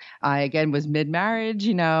book. I, again, was mid-marriage.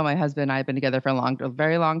 My husband and I had been together for a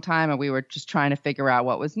very long time, and we were just trying to figure out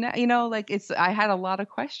what was next. I had a lot of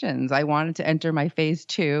questions. I wanted to enter my phase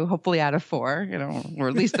 2, hopefully out of 4, or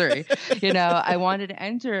at least 3. I wanted to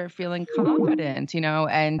enter feeling confident,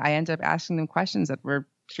 and I ended up asking them questions that were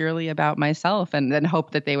purely about myself, and then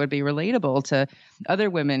hope that they would be relatable to other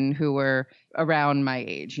women who were around my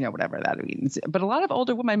age, whatever that means. But a lot of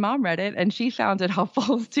older women, my mom read it and she found it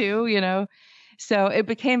helpful too, So it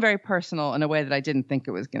became very personal in a way that I didn't think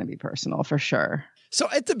it was going to be personal, for sure. So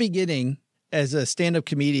at the beginning, as a stand-up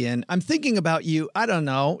comedian, I'm thinking about you. I don't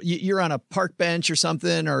know, you're on a park bench or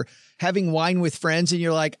something, or having wine with friends, and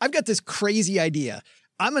you're like, I've got this crazy idea.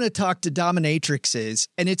 I'm going to talk to dominatrixes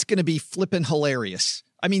and it's going to be flippin' hilarious.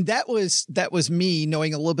 I mean, that was me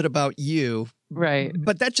knowing a little bit about you. Right.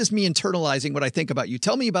 But that's just me internalizing what I think about you.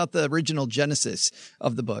 Tell me about the original genesis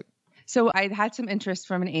of the book. So I had some interest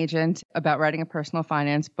from an agent about writing a personal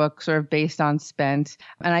finance book sort of based on Spent,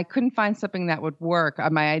 and I couldn't find something that would work.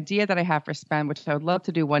 My idea that I have for Spent, which I would love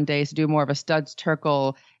to do one day, is to do more of a Studs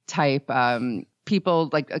Terkel type people,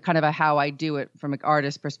 like a kind of a how I do it from like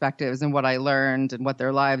artist perspectives and what I learned and what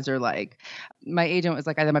their lives are like. My agent was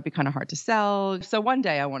like, that might be kind of hard to sell. So one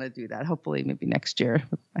day I want to do that. Hopefully maybe next year.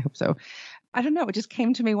 I hope so. I don't know. It just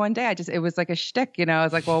came to me one day. It was like a shtick, I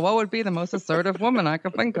was like, well, what would be the most assertive woman I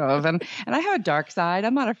could think of? And I have a dark side.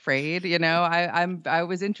 I'm not afraid. I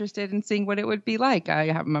was interested in seeing what it would be like.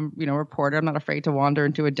 I'm a reporter. I'm not afraid to wander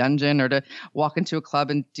into a dungeon or to walk into a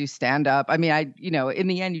club and do stand up. I mean, in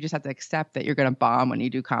the end, you just have to accept that you're going to bomb when you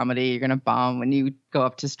do comedy. You're going to bomb when you go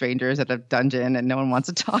up to strangers at a dungeon and no one wants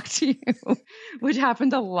to talk to you, which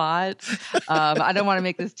happened a lot. I don't want to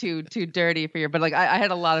make this too dirty for you, but like I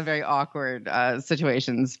had a lot of very awkward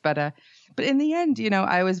situations, but in the end,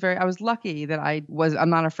 I was lucky that I'm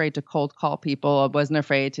not afraid to cold call people. I wasn't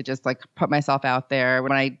afraid to just like put myself out there.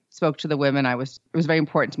 When I spoke to the women, it was very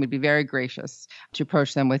important to me to be very gracious, to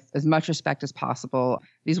approach them with as much respect as possible.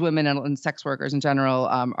 These women and sex workers in general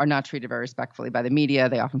are not treated very respectfully by the media.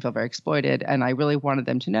 They often feel very exploited. And I really wanted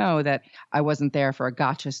them to know that I wasn't there for a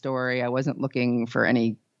gotcha story. I wasn't looking for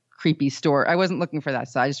any creepy story. I wasn't looking for that.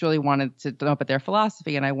 So I just really wanted to know about their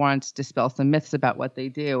philosophy, and I wanted to dispel some myths about what they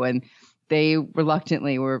do. And they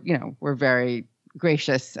reluctantly were very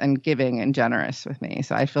gracious and giving and generous with me.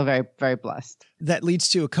 So I feel very, very blessed. That leads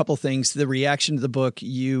to a couple things. The reaction to the book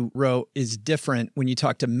you wrote is different when you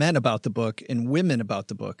talk to men about the book and women about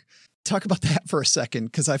the book. Talk about that for a second,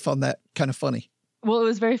 because I found that kind of funny. Well, it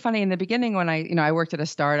was very funny in the beginning when I worked at a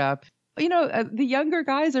startup. The younger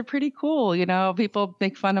guys are pretty cool. People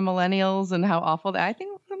make fun of millennials and how awful I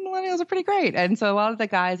think the millennials are pretty great. And so a lot of the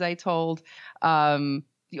guys I told,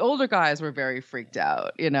 the older guys were very freaked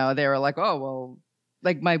out. They were like, oh, well,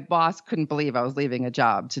 like my boss couldn't believe I was leaving a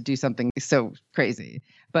job to do something so crazy.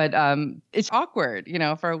 But it's awkward,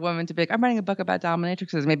 for a woman to be like, I'm writing a book about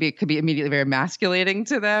dominatrixes. Maybe it could be immediately very emasculating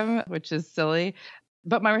to them, which is silly.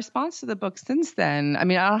 But my response to the book since then, I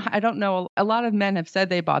mean, I don't know. A lot of men have said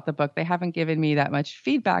they bought the book. They haven't given me that much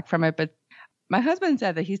feedback from it. But my husband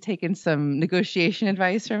said that he's taken some negotiation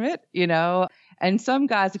advice from it, and some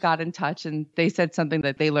guys got in touch and they said something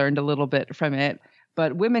that they learned a little bit from it.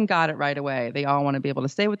 But women got it right away. They all want to be able to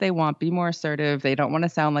say what they want, be more assertive. They don't want to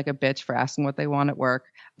sound like a bitch for asking what they want at work.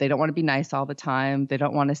 They don't want to be nice all the time. They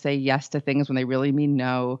don't want to say yes to things when they really mean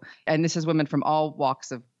no. And this is women from all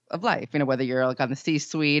walks of life, whether you're like on the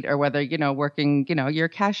C-suite or whether, working, you're a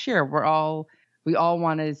cashier. We all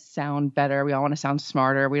want to sound better. We all want to sound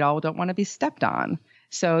smarter. We all don't want to be stepped on.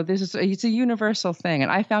 So it's a universal thing.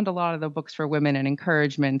 And I found a lot of the books for women and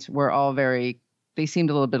encouragement were they seemed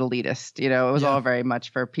a little bit elitist. It was all very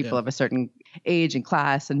much for people of a certain age and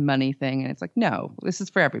class and money thing. And it's like, no, this is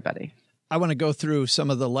for everybody. I want to go through some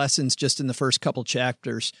of the lessons just in the first couple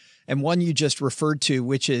chapters. And one you just referred to,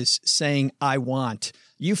 which is saying, I want.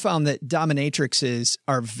 You found that dominatrixes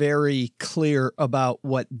are very clear about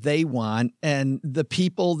what they want. And the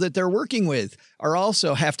people that they're working with are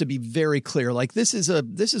also have to be very clear. Like this is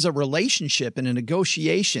a relationship and a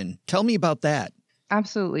negotiation. Tell me about that.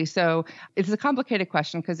 Absolutely. So it's a complicated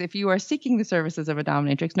question because if you are seeking the services of a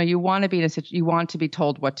dominatrix, you want to be you want to be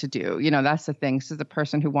told what to do. That's the thing. This is the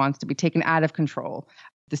person who wants to be taken out of control.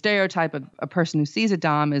 The stereotype of a person who sees a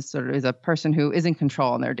dom is a person who is in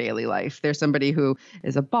control in their daily life. There's somebody who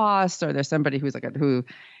is a boss, or there's somebody who's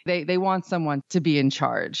they want someone to be in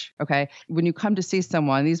charge. Okay. When you come to see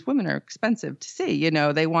someone, these women are expensive to see,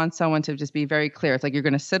 they want someone to just be very clear. It's like, you're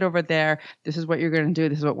going to sit over there. This is what you're going to do.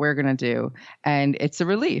 This is what we're going to do. And it's a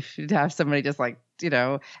relief to have somebody just like,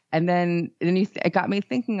 and then it got me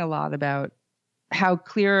thinking a lot about how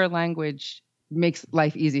clearer language makes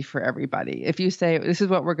life easy for everybody. If you say, this is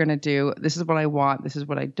what we're going to do, this is what I want, this is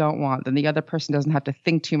what I don't want, then the other person doesn't have to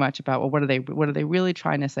think too much about, well, what are they really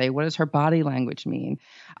trying to say? What does her body language mean?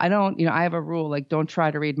 I have a rule, like, don't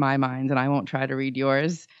try to read my mind and I won't try to read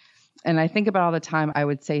yours. And I think about all the time I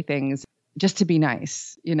would say things just to be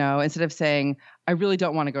nice, instead of saying, I really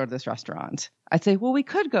don't want to go to this restaurant. I'd say, well, we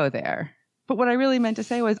could go there. But what I really meant to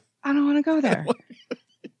say was, I don't want to go there.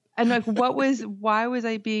 And like, why was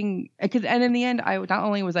I being, and in the end, not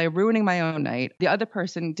only was I ruining my own night, the other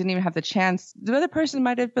person didn't even have the chance. The other person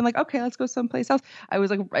might have been like, okay, let's go someplace else. I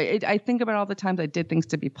was like, I think about all the times I did things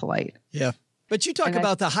to be polite. Yeah. But you talk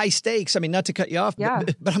about the high stakes. I mean, not to cut you off,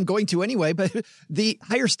 but I'm going to anyway. But the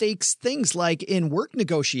higher stakes things like in work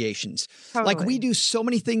negotiations, like we do so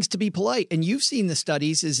many things to be polite. And you've seen the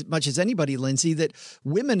studies as much as anybody, Lindsay, that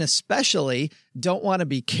women especially don't want to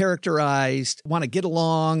be characterized, want to get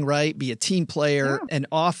along, right? Be a team player. Yeah. And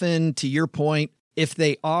often, to your point, if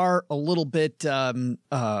they are a little bit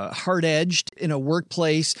hard-edged in a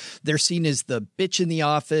workplace, they're seen as the bitch in the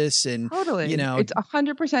office. And totally, it's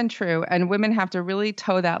 100% true. And women have to really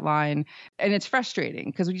toe that line. And it's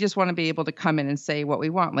frustrating because we just want to be able to come in and say what we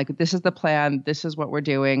want. Like, this is the plan. This is what we're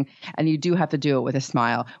doing. And you do have to do it with a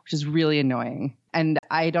smile, which is really annoying. And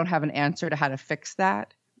I don't have an answer to how to fix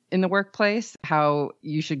that in the workplace, how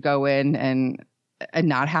you should go in and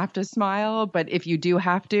not have to smile. But if you do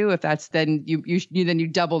have to, if that's, then you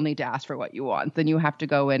double need to ask for what you want. Then you have to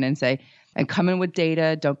go in and say, and come in with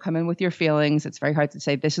data. Don't come in with your feelings. It's very hard to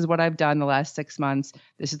say, this is what I've done the last 6 months.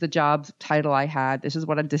 This is the job title I had. This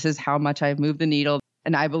is how much I've moved the needle.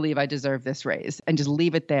 And I believe I deserve this raise. And just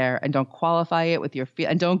leave it there and don't qualify it with your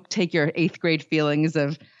and don't take your 8th grade feelings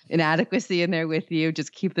of inadequacy in there with you.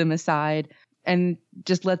 Just keep them aside and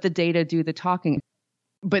just let the data do the talking.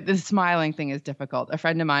 But the smiling thing is difficult. A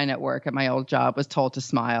friend of mine at work at my old job was told to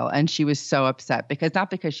smile, and she was so upset because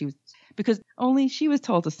only she was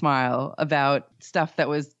told to smile about stuff that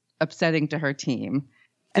was upsetting to her team.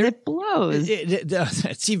 And it blows.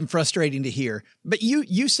 It's even frustrating to hear. But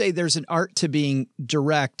you say there's an art to being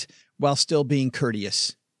direct while still being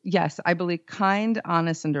courteous. Yes, I believe kind,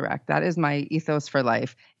 honest, and direct. That is my ethos for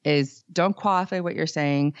life, is don't qualify what you're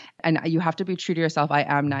saying. And you have to be true to yourself. I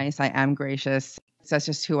am nice. I am gracious. That's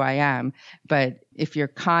just who I am. But if you're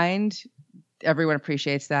kind, everyone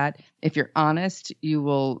appreciates that. If you're honest, you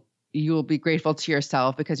will be grateful to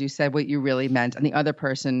yourself because you said what you really meant. And the other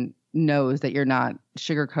person knows that you're not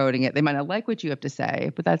sugarcoating it. They might not like what you have to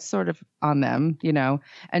say, but that's sort of on them,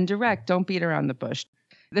 And direct, don't beat around the bush.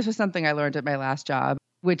 This was something I learned at my last job,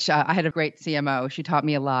 which I had a great CMO. She taught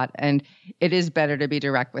me a lot. And it is better to be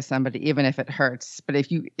direct with somebody, even if it hurts. But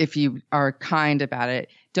if you are kind about it,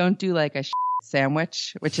 don't do like a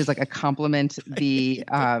sandwich, which is like a compliment, the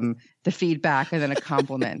feedback, and then a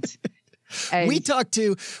compliment. And we talked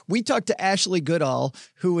to Ashley Goodall,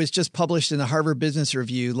 who was just published in the Harvard Business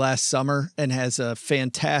Review last summer and has a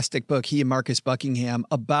fantastic book, he and Marcus Buckingham,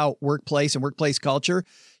 about workplace and workplace culture.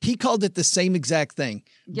 He called it the same exact thing.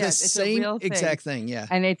 Yes, it's a real exact thing. Yeah.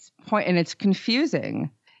 And it's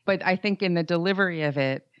confusing. But I think in the delivery of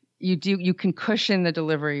it, you can cushion the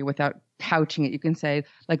delivery without couching it. You can say,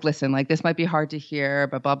 like, listen, like, this might be hard to hear,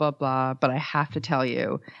 but blah, blah, blah, but I have to tell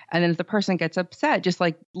you. And then if the person gets upset, just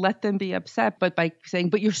like let them be upset. But by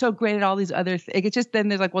saying, but you're so great at all these other things, it's just then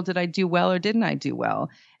there's like, well, did I do well or didn't I do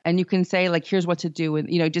well? And you can say, like, here's what to do. And,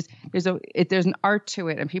 just there's an art to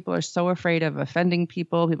it. And people are so afraid of offending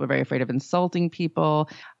people. People are very afraid of insulting people.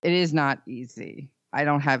 It is not easy. I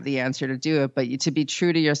don't have the answer to do it, but to be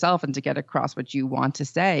true to yourself and to get across what you want to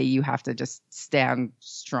say, you have to just stand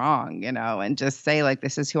strong, and just say, like,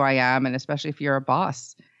 this is who I am. And especially if you're a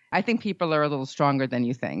boss, I think people are a little stronger than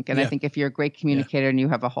you think. And I think if you're a great communicator and you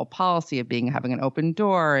have a whole policy of having an open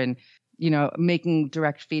door and, making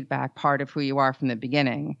direct feedback part of who you are from the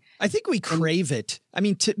beginning. I think we crave it. I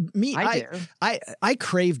mean, to me, I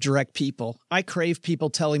crave direct people. I crave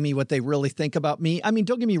people telling me what they really think about me. I mean,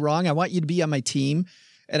 don't get me wrong. I want you to be on my team,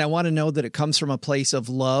 and I want to know that it comes from a place of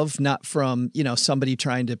love, not from, somebody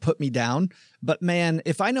trying to put me down. But man,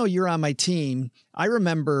 if I know you're on my team, I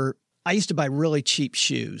remember I used to buy really cheap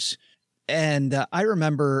shoes. And I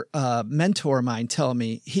remember a mentor of mine telling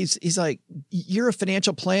me, he's like, you're a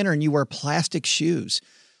financial planner and you wear plastic shoes.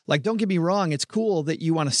 Like, don't get me wrong. It's cool that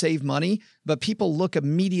you want to save money, but people look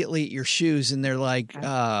immediately at your shoes and they're like,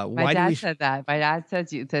 why do we? My dad said that. My dad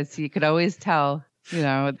says you could always tell,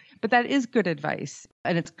 but that is good advice.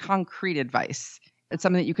 And it's concrete advice. It's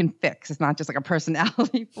something that you can fix. It's not just like a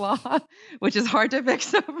personality flaw, which is hard to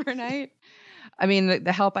fix overnight. I mean,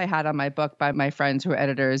 the help I had on my book by my friends who are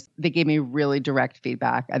editors, they gave me really direct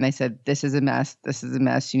feedback. And they said, this is a mess. This is a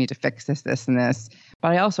mess. You need to fix this, this, and this.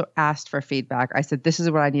 But I also asked for feedback. I said, this is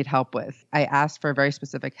what I need help with. I asked for very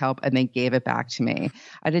specific help and they gave it back to me.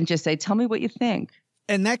 I didn't just say, tell me what you think.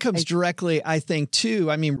 And that comes directly, I think,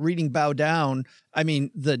 too. I mean, reading Bow Down, I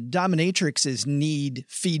mean, the dominatrixes need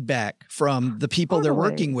feedback from the people they're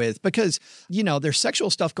working with because, there's sexual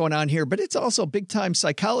stuff going on here, but it's also big time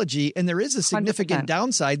psychology. And there is a significant 100%.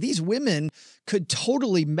 Downside. These women could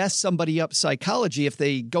totally mess somebody up psychology if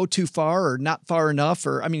they go too far or not far enough.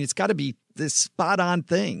 It's got to be this spot on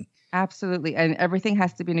thing. Absolutely. And everything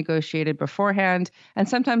has to be negotiated beforehand. And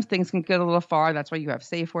sometimes things can get a little far. That's why you have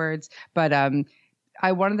safe words. But,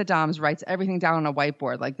 one of the doms writes everything down on a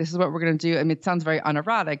whiteboard. Like, this is what we're going to do. I mean, it sounds very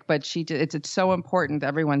unerotic, but it's so important.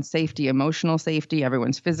 Everyone's safety, emotional safety,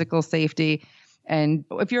 everyone's physical safety. And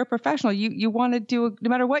if you're a professional, you want to do, no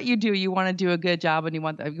matter what you do, you want to do a good job and you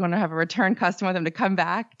want to have a return customer, want them to come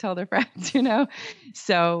back, tell their friends,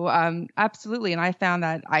 So absolutely. And I found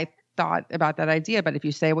that thought about that idea. But if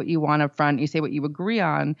you say what you want up front, you say what you agree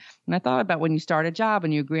on. And I thought about when you start a job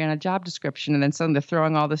and you agree on a job description and then suddenly they're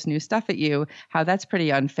throwing all this new stuff at you, how that's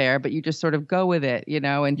pretty unfair, but you just sort of go with it,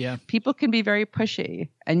 and people can be very pushy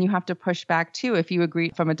and you have to push back too. If you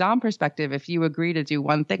agree from a Dom perspective, if you agree to do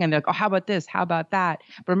one thing and they're like, oh, how about this? How about that?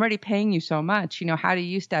 But I'm already paying you so much, how do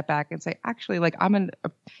you step back and say, actually, like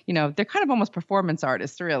they're kind of almost performance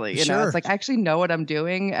artists, really, Sure. It's like, I actually know what I'm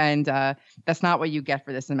doing. And that's not what you get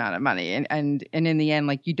for this amount of money. And in the end,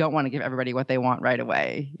 like, you don't want to give everybody what they want right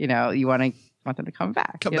away. You want them to come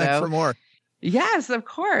back. Come back for more. Yes, of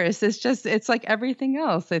course. It's like everything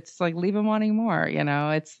else. It's like leave them wanting more,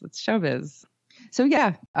 it's showbiz. So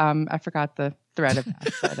yeah, I forgot the thread of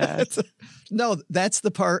that. But, no, that's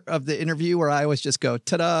the part of the interview where I always just go,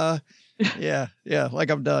 ta-da. Yeah. Like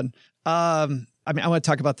I'm done. I want to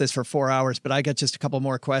talk about this for 4 hours, but I got just a couple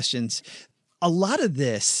more questions. A lot of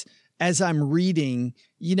this, as I'm reading,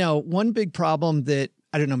 one big problem that,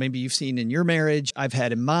 I don't know, maybe you've seen in your marriage, I've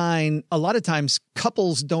had in mine, a lot of times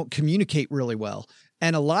couples don't communicate really well.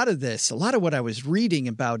 And a lot of what I was reading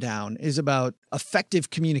in Bow Down is about effective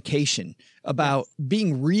communication, about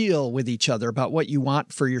being real with each other, about what you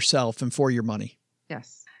want for yourself and for your money.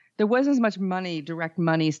 Yes. There wasn't as much direct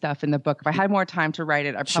money stuff in the book. If I had more time to write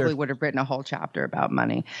it, I probably would have written a whole chapter about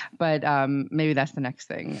money. But maybe that's the next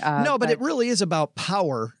thing. But it really is about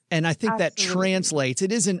power. And I think that translates.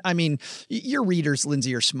 It isn't, your readers,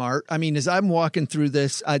 Lindsay, are smart. As I'm walking through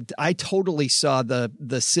this, I totally saw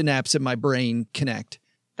the synapse in my brain connect.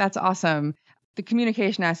 That's awesome. The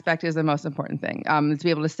communication aspect is the most important thing. To be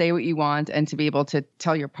able to say what you want and to be able to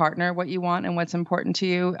tell your partner what you want and what's important to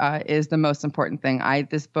you is the most important thing.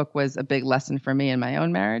 This book was a big lesson for me in my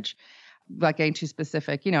own marriage. Like getting too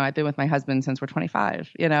specific, I've been with my husband since we're 25,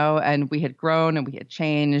 and we had grown and we had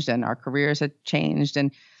changed and our careers had changed.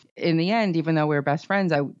 And in the end, even though we were best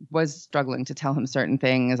friends, I was struggling to tell him certain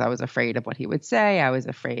things. I was afraid of what he would say. I was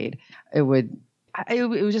afraid it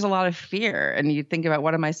was just a lot of fear. And you think about,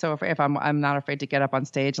 what am I so afraid of? I'm not afraid to get up on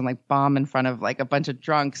stage and like bomb in front of like a bunch of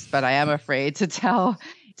drunks, but I am afraid to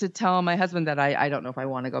tell my husband that I don't know if I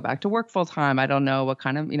want to go back to work full time. I don't know what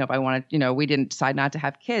kind of, if I want to, we didn't decide not to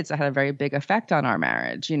have kids. That had a very big effect on our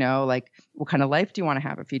marriage, like what kind of life do you want to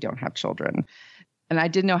have if you don't have children? And I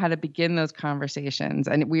didn't know how to begin those conversations.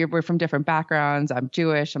 And we're from different backgrounds. I'm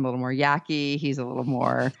Jewish. I'm a little more yucky. He's a little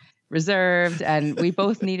more reserved. And we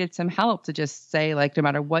both needed some help to just say, like, no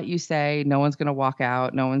matter what you say, no one's going to walk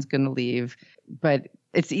out. No one's going to leave. But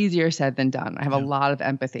it's easier said than done. I have a lot of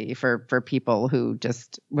empathy for people who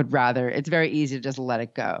just would rather, it's very easy to just let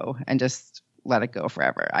it go and just let it go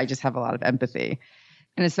forever. I just have a lot of empathy.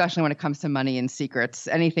 And especially when it comes to money and secrets,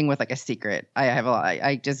 anything with like a secret,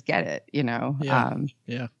 I just get it,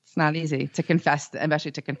 Yeah. It's not easy to confess,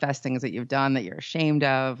 especially to confess things that you've done that you're ashamed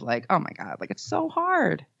of. Like, oh my God, like it's so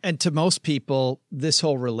hard. And to most people, this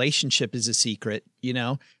whole relationship is a secret.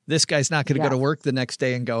 This guy's not going to go to work the next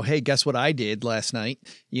day and go, hey, guess what I did last night?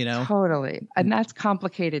 Totally. And that's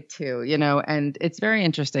complicated too, and it's very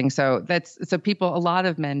interesting. So people, a lot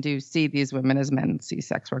of men do see these women as men see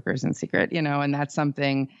sex workers in secret, and that's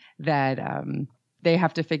something that, they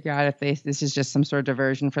have to figure out if this is just some sort of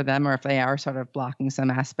diversion for them, or if they are sort of blocking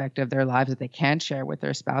some aspect of their lives that they can't share with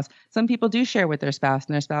their spouse. Some people do share with their spouse,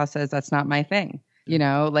 and their spouse says, that's not my thing. You're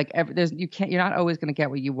not always going to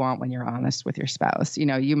get what you want when you're honest with your spouse.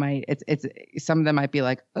 You might, some of them might be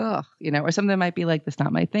like, ugh, or some of them might be like, that's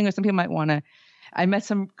not my thing. Or some people might want to, I met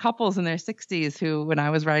some couples in their 60s who, when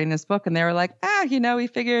I was writing this book, and they were like, we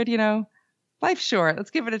figured, life's short.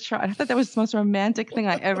 Let's give it a try. I thought that was the most romantic thing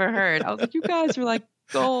I ever heard. I was like, you guys are like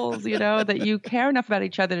goals, that you care enough about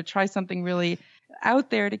each other to try something really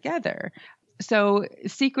out there together. So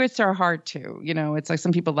secrets are hard too. It's like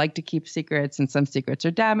some people like to keep secrets, and some secrets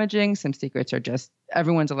are damaging. Some secrets are just,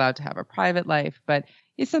 everyone's allowed to have a private life. But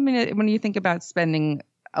it's something that when you think about spending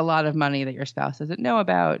a lot of money that your spouse doesn't know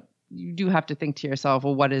about, you do have to think to yourself,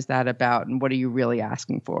 well, what is that about? And what are you really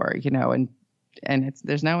asking for? And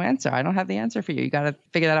there's no answer. I don't have the answer for you. You got to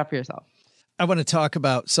figure that out for yourself. I want to talk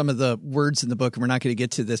about some of the words in the book, and we're not going to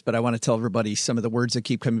get to this, but I want to tell everybody some of the words that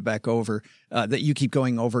keep coming back over, that you keep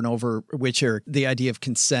going over and over, which are the idea of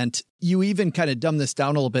consent. You even kind of dumb this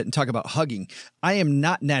down a little bit and talk about hugging. I am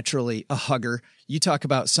not naturally a hugger. You talk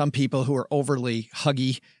about some people who are overly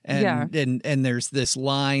huggy, and there's this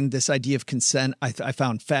line, this idea of consent. I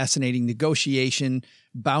found fascinating. Negotiation,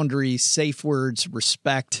 boundaries, safe words,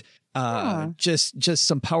 respect. Just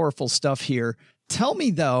some powerful stuff here. Tell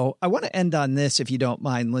me, though, I want to end on this, if you don't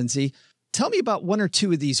mind, Lindsay. Tell me about one or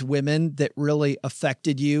two of these women that really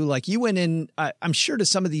affected you. Like you went in, I'm sure, to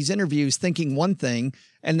some of these interviews thinking one thing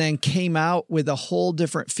and then came out with a whole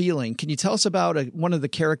different feeling. Can you tell us about one of the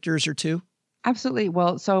characters or two? Absolutely.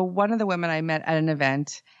 Well, so one of the women I met at an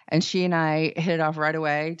event, and she and I hit it off right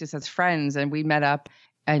away just as friends, and we met up,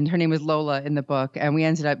 and her name was Lola in the book, and we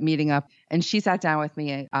ended up meeting up, and she sat down with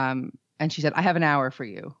me and she said, I have an hour for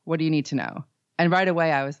you. What do you need to know? And right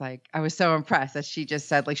away, I was so impressed that she just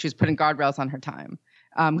said, like, she was putting guardrails on her time.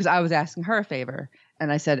 Because I was asking her a favor.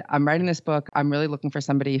 And I said, I'm writing this book. I'm really looking for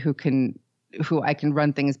somebody who I can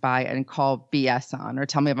run things by and call BS on, or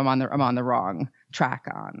tell me if I'm on the wrong track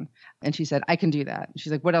on. And she said, I can do that.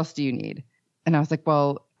 She's like, what else do you need? And I was like,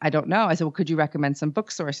 well, I don't know. I said, well, could you recommend some book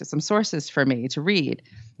sources, some sources for me to read?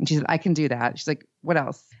 And she said, I can do that. She's like, what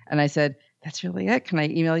else? And I said, that's really it. Can I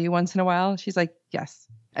email you once in a while? She's like, yes.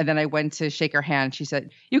 And then I went to shake her hand. She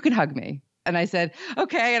said, you can hug me. And I said,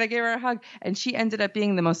 okay. And I gave her a hug. And she ended up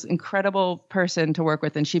being the most incredible person to work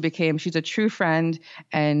with. And she's a true friend.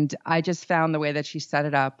 And I just found the way that she set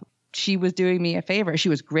it up. She was doing me a favor. She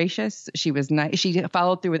was gracious. She was nice. She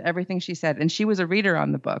followed through with everything she said. And she was a reader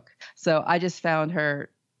on the book. So I just found her,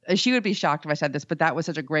 she would be shocked if I said this, but that was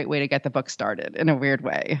such a great way to get the book started in a weird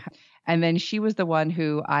way. And then she was the one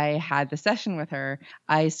who I had the session with her.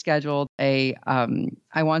 I scheduled I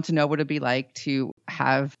want to know what it'd be like to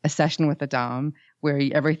have a session with a dom where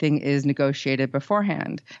everything is negotiated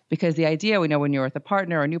beforehand. Because the idea, we know when you're with a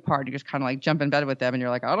partner or a new partner, you just kind of like jump in bed with them and you're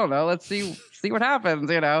like, I don't know, let's see what happens,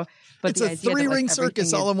 you know. But it's a 3-ring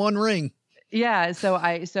circus all in one ring. Yeah.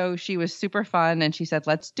 So she was super fun and she said,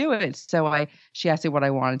 let's do it. So she asked me what I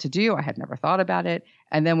wanted to do. I had never thought about it.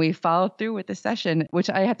 And then we followed through with the session, which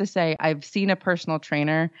I have to say, I've seen a personal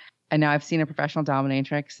trainer and now I've seen a professional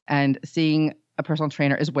dominatrix, and seeing a personal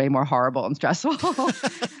trainer is way more horrible and stressful,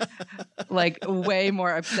 like way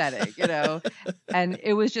more upsetting, you know? And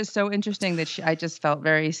it was just so interesting that I just felt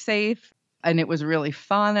very safe. And it was really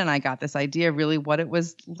fun. And I got this idea of really what it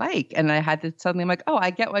was like. And I had to suddenly, I'm like, oh, I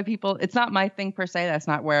get why it's not my thing per se. That's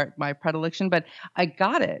not where my predilection, but I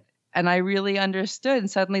got it. And I really understood. And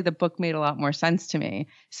suddenly the book made a lot more sense to me.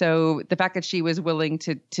 So the fact that she was willing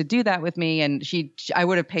to do that with me, and I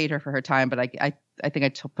would have paid her for her time, but I think I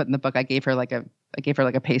put in the book, I gave her like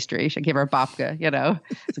a pastry. I gave her a babka, you know,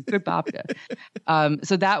 it's a good babka.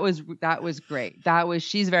 So that was great.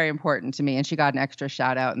 She's very important to me. And she got an extra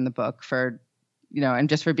shout out in the book for, you know, and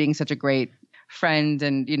just for being such a great friend.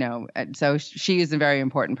 And, you know, and so she is a very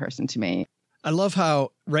important person to me. I love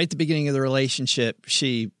how right at the beginning of the relationship,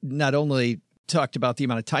 she not only talked about the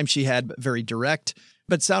amount of time she had, but very direct,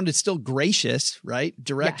 but sounded still gracious, right?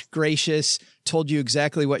 Direct, yes. Gracious, told you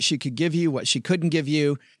exactly what she could give you, what she couldn't give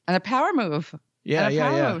you. And a power move.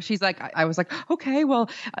 Yeah. She's like, I was like, okay, well,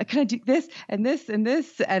 can I do this and this and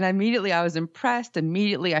this? And immediately I was impressed.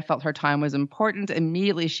 Immediately I felt her time was important.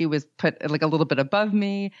 Immediately she was put like a little bit above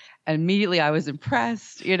me. Immediately I was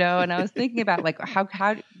impressed, you know, and I was thinking about like,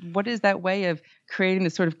 what is that way of creating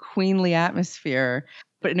this sort of queenly atmosphere,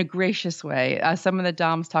 but in a gracious way? Some of the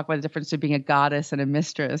doms talk about the difference between being a goddess and a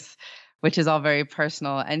mistress, which is all very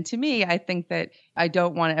personal. And to me, I think that I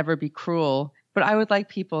don't want to ever be cruel. But I would like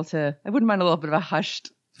people I wouldn't mind a little bit of a hushed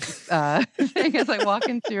thing as I walk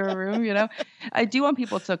into a room, you know. I do want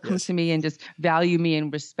people to come to me and just value me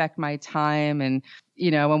and respect my time. And, you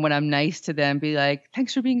know, and when I'm nice to them, be like,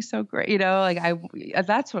 thanks for being so great. You know, like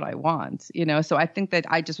that's what I want, you know. So I think that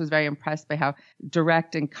I just was very impressed by how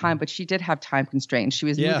direct and kind, but she did have time constraints. She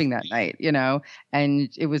was moving that night, you know, and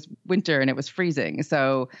it was winter and it was freezing.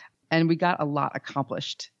 So, and we got a lot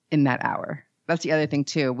accomplished in that hour. That's the other thing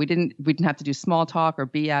too. We didn't have to do small talk or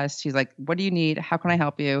BS. She's like, what do you need? How can I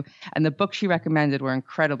help you? And the books she recommended were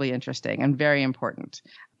incredibly interesting and very important.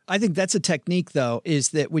 I think that's a technique, though, is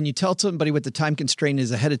that when you tell somebody what the time constraint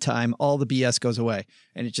is ahead of time, all the BS goes away.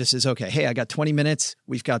 And it just is, okay, hey, I got 20 minutes.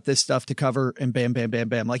 We've got this stuff to cover, and bam, bam, bam,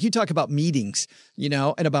 bam. Like you talk about meetings, you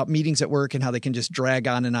know, and about meetings at work and how they can just drag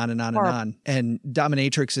on and on and on and on. And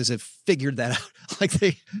dominatrixes have figured that out. Like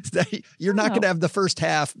you're not going to have the first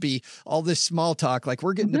half be all this small talk. Like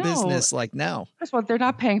we're getting to business like now. First of all, they're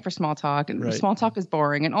not paying for small talk, and right. Small talk is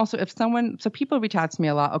boring. And also so people reach out to me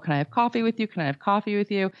a lot. Oh, can I have coffee with you? Can I have coffee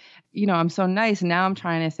with you? You know, I'm so nice. And now I'm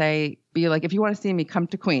trying to be like, if you want to see me, come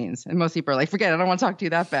to Queens. And most people are like, forget it. I don't want to talk to you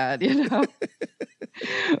that bad, you know?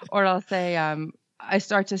 Or I'll say, I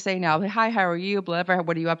start to say now, hi, how are you? Blah, blah,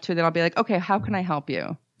 what are you up to? Then I'll be like, okay, how can I help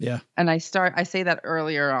you? Yeah. And I say that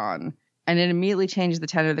earlier on. And it immediately changes the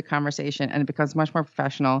tenor of the conversation and it becomes much more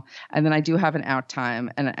professional. And then I do have an out time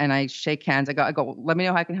and I shake hands. I go, let me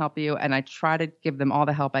know how I can help you. And I try to give them all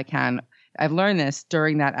the help I can. I've learned this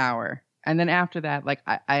during that hour. And then after that, like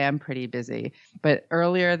I am pretty busy. But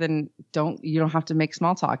earlier than you don't have to make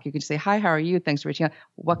small talk. You can just say, hi, how are you? Thanks for reaching out.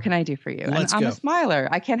 What can I do for you? Let's I'm go. a smiler.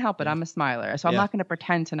 I can't help it. I'm a smiler. So I'm not going to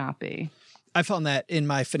pretend to not be. I found that in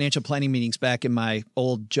my financial planning meetings back in my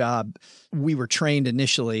old job, we were trained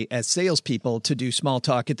initially as salespeople to do small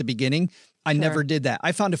talk at the beginning. I never did that.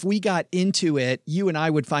 I found if we got into it, you and I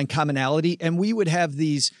would find commonality, and we would have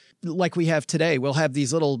these, like we have today, we'll have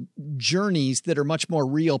these little journeys that are much more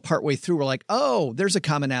real partway through. We're like, oh, there's a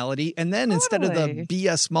commonality. And then instead of the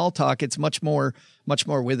BS small talk, it's much more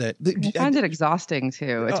with it. I find it exhausting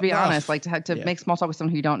too, to be honest, like to make small talk with someone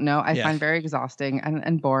who you don't know, I find very exhausting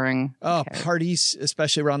and boring. Oh, parties,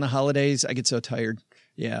 especially around the holidays. I get so tired.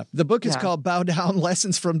 Yeah. The book is called Bow Down,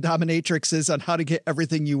 Lessons from Dominatrixes on How to Get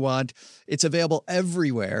Everything You Want. It's available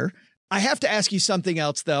everywhere. I have to ask you something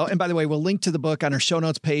else, though. And by the way, we'll link to the book on our show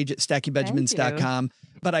notes page at stackingbenjamins.com.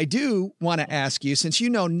 But I do want to ask you, since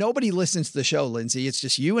nobody listens to the show, Lindsay, it's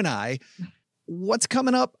just you and I. What's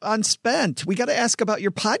coming up on Spent? We got to ask about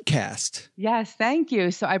your podcast. Yes, thank you.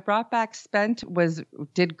 So I brought back Spent,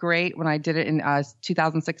 did great when I did it in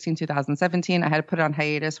 2016, 2017. I had to put it on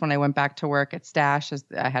hiatus when I went back to work at Stash.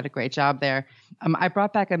 I had a great job there. I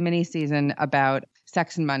brought back a mini season about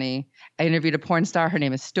sex and money. I interviewed a porn star. Her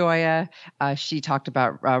name is Stoya. She talked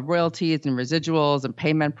about royalties and residuals and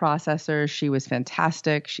payment processors. She was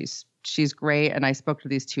fantastic. She's great. And I spoke to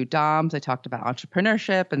these two doms. I talked about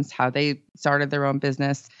entrepreneurship and how they started their own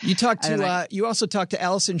business. You also talked to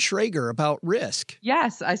Allison Schrager about Risk.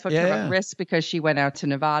 Yes, I spoke to her about Risk because she went out to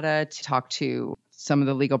Nevada to talk to some of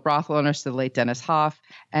the legal brothel owners, the late Dennis Hoff.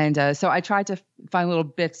 And so I tried to find little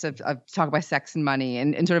bits of talk about sex and money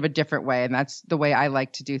in sort of a different way. And that's the way I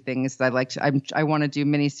like to do things. I want to do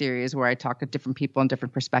mini series where I talk to different people and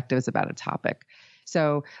different perspectives about a topic.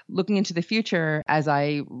 So looking into the future, as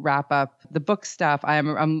I wrap up the book stuff,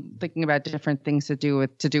 I'm thinking about different things to do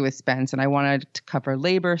with Spence. And I wanted to cover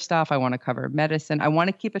labor stuff. I want to cover medicine. I want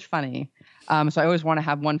to keep it funny. So I always want to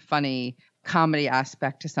have one funny comedy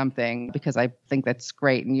aspect to something because I think that's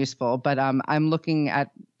great and useful. But I'm looking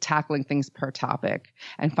at tackling things per topic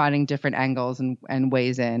and finding different angles and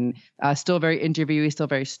ways in. Still very interviewee, still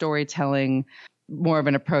very storytelling. More of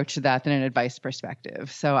an approach to that than an advice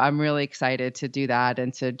perspective. So I'm really excited to do that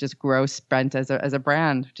and to just grow Sprint as a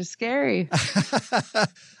brand. Just scary.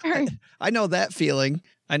 I know that feeling.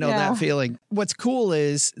 That feeling. What's cool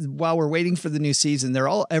is while we're waiting for the new season, they're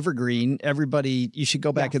all evergreen. Everybody, you should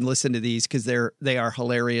go back and listen to these because they are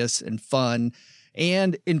hilarious and fun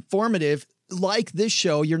and informative. Like this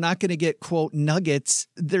show, you're not going to get, quote, nuggets.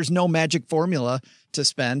 There's no magic formula to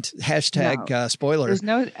spend. Hashtag spoiler.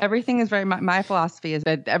 Everything is my philosophy is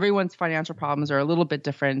that everyone's financial problems are a little bit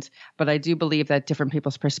different, but I do believe that different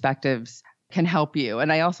people's perspectives can help you.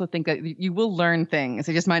 And I also think that you will learn things.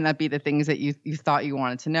 It just might not be the things that you thought you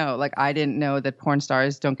wanted to know. Like I didn't know that porn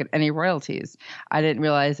stars don't get any royalties. I didn't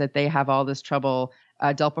realize that they have all this trouble.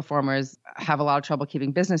 Adult performers have a lot of trouble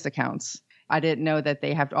keeping business accounts. I didn't know that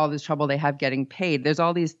they have all this trouble they have getting paid. There's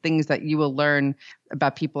all these things that you will learn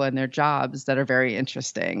about people and their jobs that are very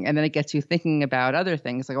interesting. And then it gets you thinking about other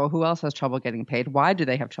things like, oh, who else has trouble getting paid? Why do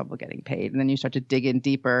they have trouble getting paid? And then you start to dig in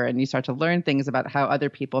deeper and you start to learn things about how other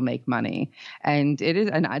people make money. And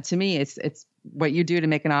to me, it's what you do to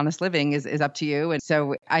make an honest living is up to you. And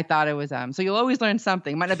so I thought it was, so you'll always learn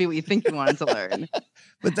something. It might not be what you think you wanted to learn.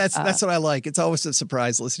 But that's what I like. It's always a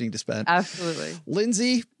surprise listening to Spent. Absolutely.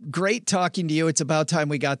 Lindsay, great talking to you. It's about time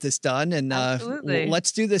we got this done. And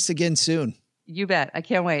let's do this again soon. You bet. I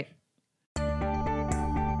can't wait. Hey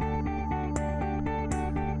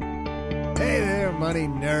there, money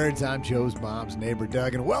nerds. I'm Joe's mom's neighbor,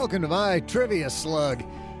 Doug, and welcome to my Trivia Slug.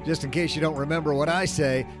 Just in case you don't remember what I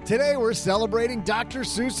say, today we're celebrating Dr.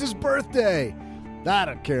 Seuss's birthday. I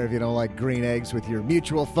don't care if you don't like green eggs with your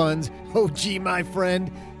mutual funds. OG, my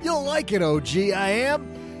friend. You'll like it, OG, I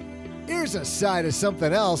am. Here's a side of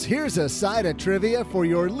something else. Here's a side of trivia for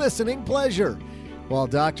your listening pleasure. While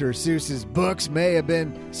Dr. Seuss's books may have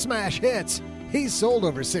been smash hits, he's sold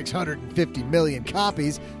over 650 million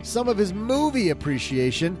copies. Some of his movie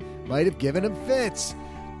appreciation might have given him fits.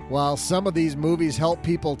 While some of these movies help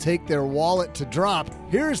people take their wallet to drop,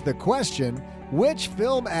 here's the question. Which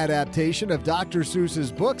film adaptation of Dr.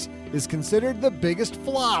 Seuss's books is considered the biggest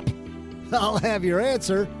flop? I'll have your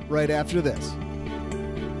answer right after this.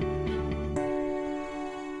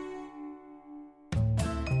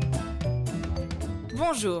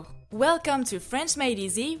 Bonjour. Welcome to French Made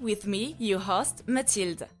Easy with me, your host,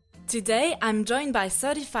 Mathilde. Today, I'm joined by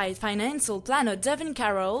certified financial planner Devin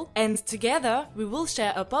Carroll, and together we will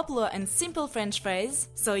share a popular and simple French phrase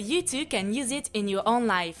so you too can use it in your own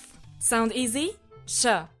life. Sound easy?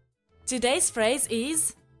 Sure. Today's phrase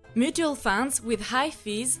is mutual funds with high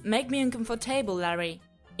fees make me uncomfortable, Larry.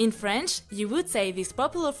 In French, you would say this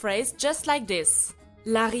popular phrase just like this.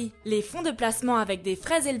 Larry, les fonds de placement avec des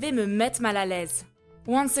frais élevés me mettent mal à l'aise.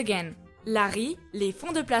 Once again. Larry, les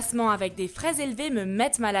fonds de placement avec des frais élevés me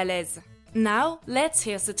mettent mal à l'aise. Now, let's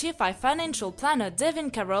hear certified financial planner Devin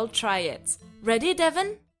Carroll try it. Ready,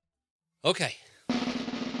 Devin? Okay.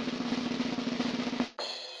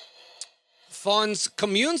 Fonds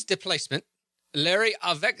communes de placement, Larry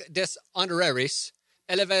avec des honoraires,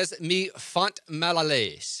 élevés me font mal à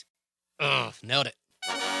l'aise. Ugh, nailed it.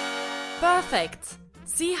 Perfect.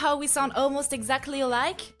 See how we sound almost exactly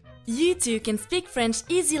alike? You too can speak French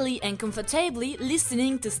easily and comfortably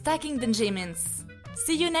listening to Stacking Benjamins.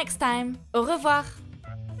 See you next time. Au revoir.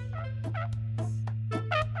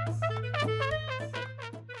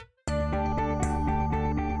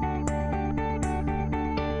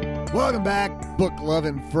 Welcome back,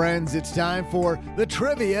 book-loving friends. It's time for the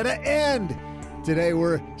trivia to end. Today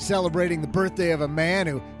we're celebrating the birthday of a man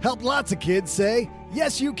who helped lots of kids say,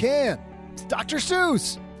 yes, you can. It's Dr.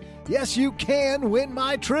 Seuss. Yes, you can win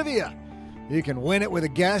my trivia. You can win it with a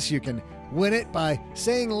guess. You can win it by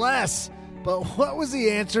saying less. But what was the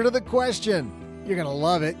answer to the question? You're going to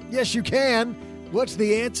love it. Yes, you can. What's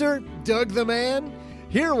the answer? Doug the Man?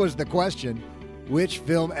 Here was the question. Which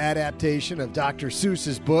film adaptation of Dr.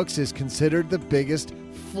 Seuss's books is considered the biggest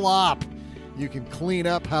flop? You can clean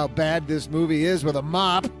up how bad this movie is with a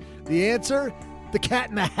mop. The answer? The Cat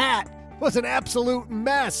in the Hat was an absolute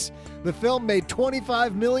mess. The film made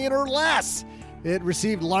 $25 million or less. It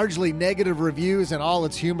received largely negative reviews, and all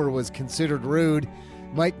its humor was considered rude.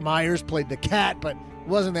 Mike Myers played the cat, but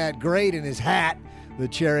wasn't that great in his hat. The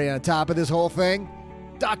cherry on top of this whole thing?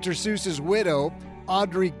 Dr. Seuss's widow,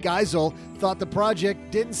 Audrey Geisel, thought the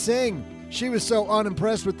project didn't sing. She was so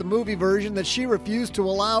unimpressed with the movie version that she refused to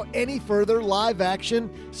allow any further live-action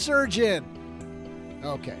surge-in.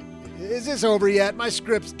 Okay, is this over yet? My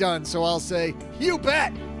script's done, so I'll say, you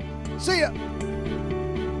bet! See ya!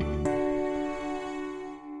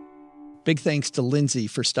 Big thanks to Lindsay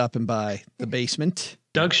for stopping by the basement.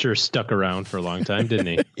 Doug sure stuck around for a long time, didn't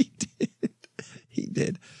he? He did. He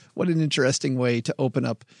did. What an interesting way to open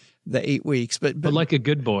up the 8 weeks. But like a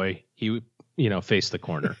good boy, he faced the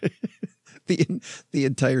corner the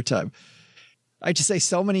entire time. I just say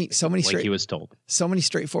so many like he was told. So many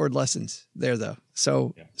straightforward lessons there, though.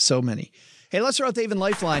 So many. Hey, let's throw out the Haven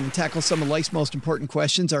Lifeline and tackle some of life's most important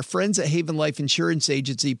questions. Our friends at Haven Life Insurance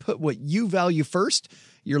Agency put what you value first,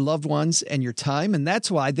 your loved ones and your time. And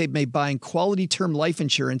that's why they've made buying quality term life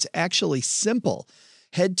insurance actually simple.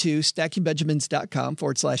 Head to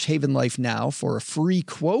stackingbenjamins.com/Haven Life now for a free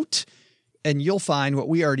quote. And you'll find what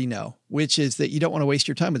we already know, which is that you don't want to waste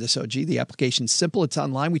your time with this, OG. The application's simple. It's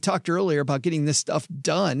online. We talked earlier about getting this stuff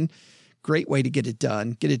done. Great way to get it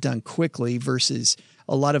done quickly versus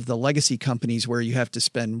a lot of the legacy companies where you have to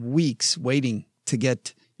spend weeks waiting to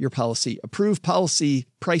get your policy approved. Policy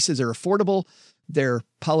prices are affordable. Their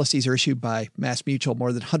policies are issued by Mass Mutual,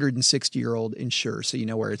 more than 160-year-old insurer, so you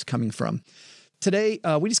know where it's coming from. Today,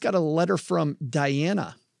 we just got a letter from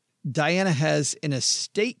Diana. Diana has an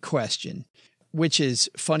estate question, which is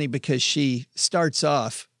funny because she starts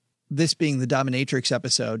off, this being the dominatrix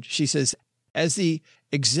episode, she says, as the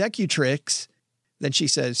executrix, then she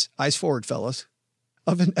says, eyes forward, fellas,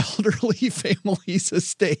 of an elderly family's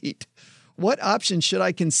estate, what options should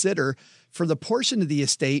I consider for the portion of the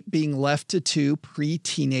estate being left to two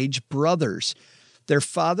pre-teenage brothers? Their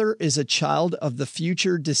father is a child of the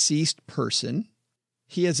future deceased person.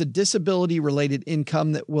 He has a disability-related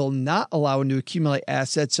income that will not allow him to accumulate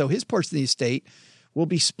assets, so his portion of the estate will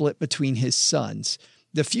be split between his sons.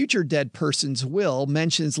 The future dead person's will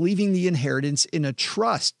mentions leaving the inheritance in a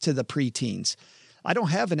trust to the preteens. I don't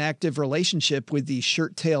have an active relationship with these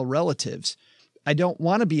shirt-tail relatives. I don't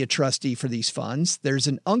want to be a trustee for these funds. There's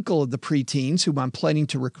an uncle of the preteens whom I'm planning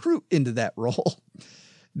to recruit into that role.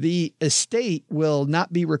 The estate will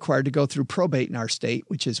not be required to go through probate in our state,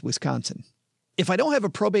 which is Wisconsin. If I don't have a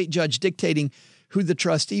probate judge dictating who the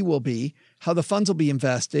trustee will be, how the funds will be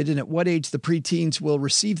invested, and at what age the preteens will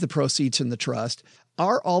receive the proceeds from the trust,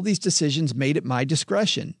 are all these decisions made at my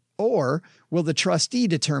discretion? Or will the trustee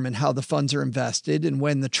determine how the funds are invested and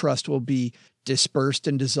when the trust will be dispersed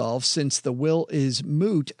and dissolved, since the will is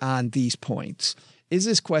moot on these points? Is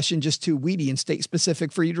this question just too weedy and state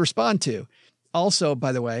specific for you to respond to? Also,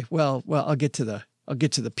 by the way, well, I'll get to the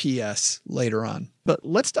PS later on, but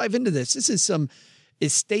let's dive into this. This is some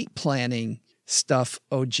estate planning stuff,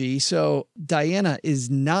 OG. So Diana is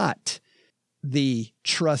not the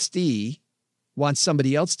trustee, wants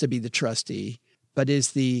somebody else to be the trustee, But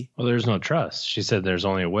well, there's no trust. She said there's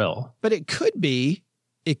only a will. But it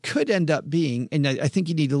could end up being, and I think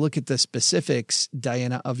you need to look at the specifics,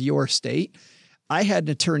 Diana, of your state. I had an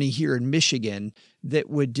attorney here in Michigan that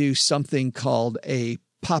would do something called a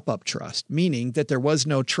pop-up trust, meaning that there was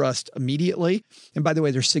no trust immediately. And by the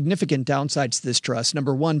way, there's significant downsides to this trust.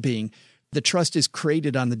 Number one being the trust is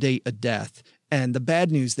created on the date of death. And the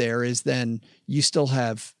bad news there is then you still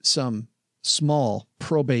have some small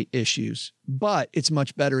probate issues, but it's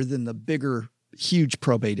much better than the bigger, huge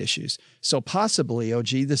probate issues. So possibly, OG,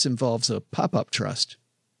 this involves a pop-up trust.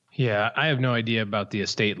 Yeah, I have no idea about the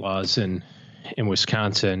estate laws in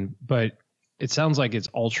Wisconsin, but it sounds like it's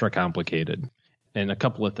ultra complicated. And a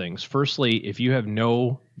couple of things. Firstly, if you have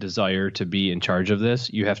no desire to be in charge of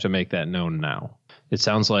this, you have to make that known now. It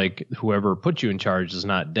sounds like whoever put you in charge is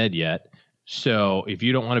not dead yet. So if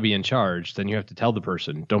you don't want to be in charge, then you have to tell the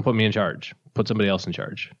person, don't put me in charge, put somebody else in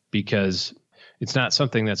charge, because it's not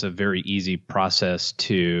something that's a very easy process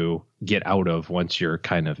to get out of once you're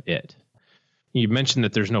kind of it. You mentioned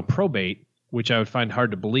that there's no probate, which I would find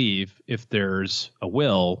hard to believe. If there's a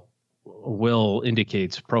will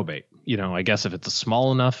indicates probate. You know, I guess if it's a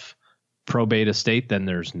small enough probate estate, then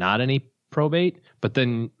there's not any probate. But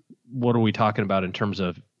then what are we talking about in terms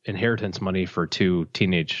of inheritance money for 2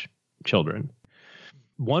 teenage children?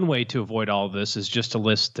 One way to avoid all of this is just to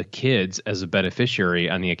list the kids as a beneficiary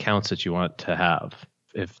on the accounts that you want to have.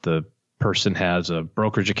 If the person has a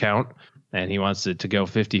brokerage account and he wants it to go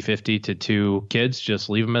 50-50 to 2 kids, just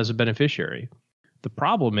leave them as a beneficiary. The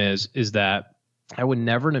problem is that I would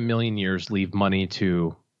never in a million years leave money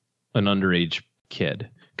to an underage kid,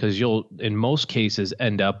 because you'll, in most cases,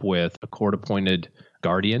 end up with a court-appointed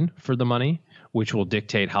guardian for the money, which will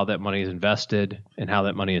dictate how that money is invested and how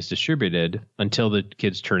that money is distributed until the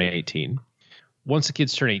kids turn 18. Once the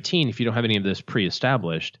kids turn 18, if you don't have any of this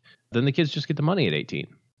pre-established, then the kids just get the money at 18.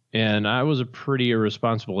 And I was a pretty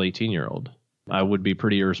irresponsible 18-year-old. I would be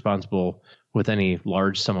pretty irresponsible with any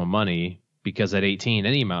large sum of money, because at 18,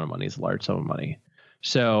 any amount of money is a large sum of money.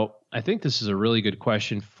 So I think this is a really good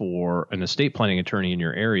question for an estate planning attorney in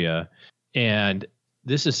your area. And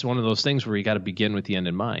this is one of those things where you got to begin with the end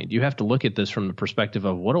in mind. You have to look at this from the perspective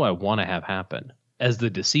of, what do I want to have happen as the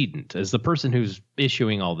decedent, as the person who's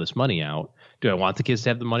issuing all this money out? Do I want the kids to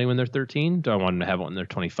have the money when they're 13? Do I want them to have it when they're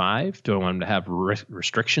 25? Do I want them to have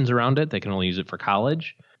restrictions around it? They can only use it for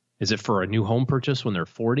college. Is it for a new home purchase when they're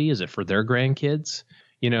 40? Is it for their grandkids?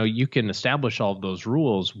 You know, you can establish all of those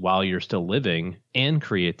rules while you're still living and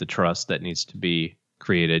create the trust that needs to be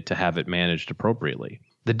created to have it managed appropriately.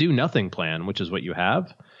 The do nothing plan, which is what you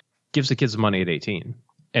have, gives the kids money at 18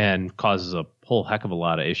 and causes a whole heck of a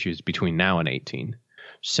lot of issues between now and 18.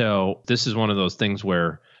 So this is one of those things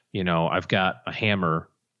where, you know, I've got a hammer,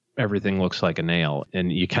 everything looks like a nail,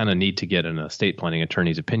 and you kind of need to get an estate planning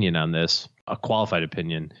attorney's opinion on this, a qualified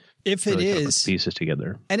opinion. If it is pieces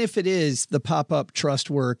together. And if it is the pop-up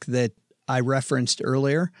trust work that I referenced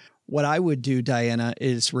earlier, what I would do, Diana,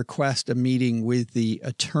 is request a meeting with the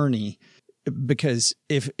attorney, because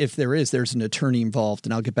if there's an attorney involved,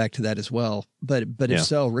 and I'll get back to that as well. But if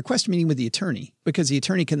so, request a meeting with the attorney, because the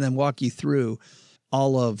attorney can then walk you through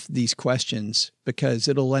all of these questions, because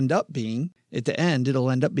it'll end up being, at the end,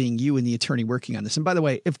 it'll end up being you and the attorney working on this. And by the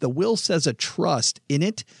way, if the will says a trust in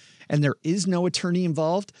it and there is no attorney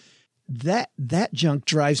involved, that junk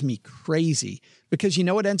drives me crazy, because you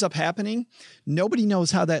know what ends up happening? Nobody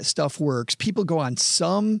knows how that stuff works. People go on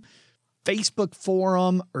some Facebook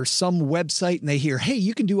forum or some website and they hear, hey,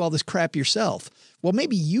 you can do all this crap yourself. Well,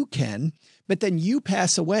 maybe you can, but then you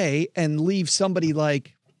pass away and leave somebody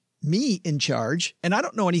like me in charge, and I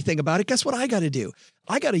don't know anything about it. Guess what I got to do?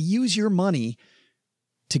 I got to use your money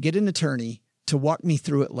to get an attorney to walk me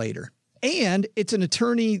through it later. And it's an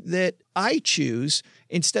attorney that I choose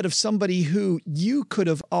instead of somebody who you could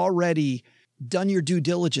have already done your due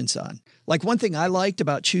diligence on. Like, one thing I liked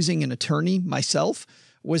about choosing an attorney myself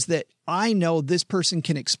was that I know this person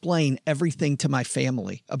can explain everything to my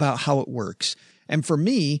family about how it works. And for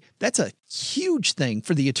me, that's a huge thing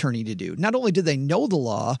for the attorney to do. Not only do they know the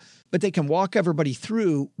law, but they can walk everybody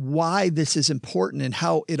through why this is important and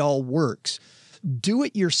how it all works. Do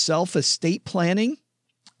it yourself estate planning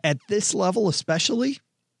at this level, especially,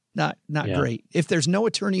 not great. If there's no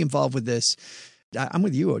attorney involved with this, I'm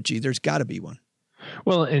with you, OG. There's got to be one.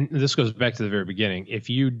 Well, and this goes back to the very beginning. If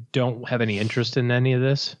you don't have any interest in any of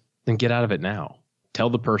this, then get out of it now. Tell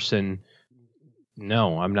the person,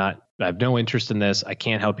 no, I have no interest in this. I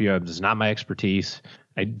can't help you. This is not my expertise.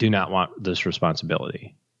 I do not want this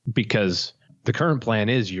responsibility, because the current plan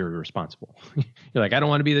is you're responsible. You're like, I don't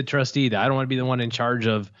want to be the trustee. I don't want to be the one in charge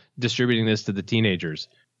of distributing this to the teenagers.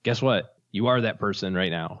 Guess what? You are that person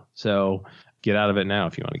right now. So get out of it now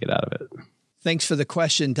if you want to get out of it. Thanks for the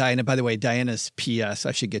question, Diana. By the way, Diana's PS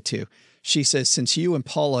I should get to. She says, since you and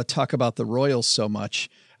Paula talk about the Royals so much,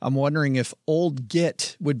 I'm wondering if Old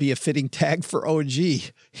Git would be a fitting tag for OG.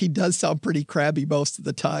 He does sound pretty crabby most of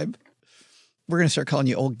the time. We're going to start calling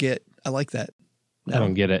you Old Git. I like that. No. I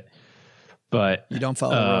don't get it. But you don't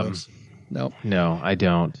follow the Royals. Nope. No, I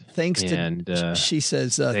don't. Thanks to, she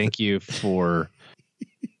says, thank you for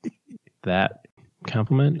that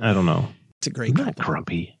compliment. I don't know. It's a great compliment. I'm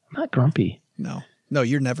not grumpy. No,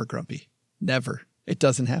 you're never grumpy. Never. It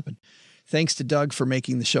doesn't happen. Thanks to Doug for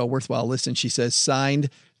making the show worthwhile listen. She says, signed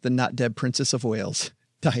the not dead Princess of Wales,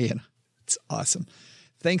 Diana. It's awesome.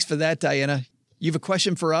 Thanks for that, Diana. You have a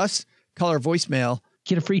question for us? Call our voicemail.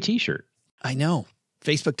 Get a free t-shirt. I know.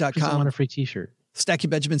 Facebook.com. I want a free t-shirt.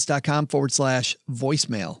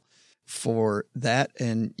 StackingBenjamins.com/voicemail for that.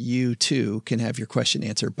 And you too can have your question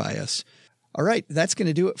answered by us. All right. That's going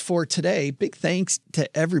to do it for today. Big thanks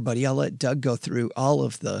to everybody. I'll let Doug go through all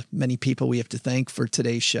of the many people we have to thank for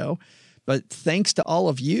today's show. But thanks to all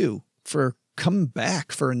of you for coming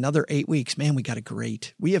back for another 8 weeks. Man, we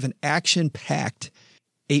have an action-packed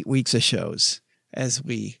 8 weeks of shows as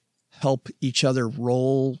we help each other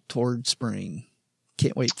roll toward spring.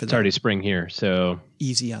 Can't wait for that. It's already spring here, so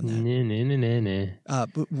easy on that.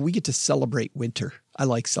 But we get to celebrate winter. I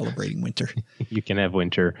like celebrating winter. You can have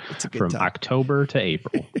winter from October to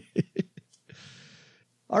April.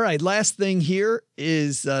 All right. Last thing here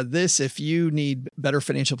is this. If you need better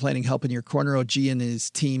financial planning help in your corner, OG and his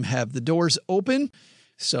team have the doors open.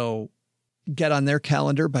 So get on their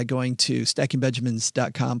calendar by going to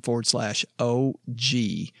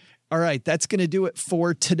stackingbenjamins.com/OG. All right. That's going to do it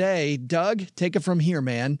for today. Doug, take it from here,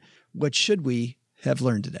 man. What should we have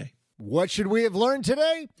learned today? What should we have learned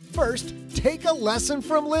today? First, take a lesson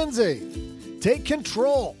from Lindsay. Take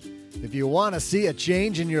control. If you want to see a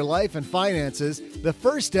change in your life and finances, the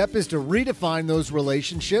first step is to redefine those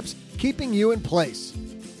relationships, keeping you in place.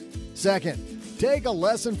 Second, take a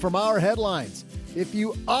lesson from our headlines. If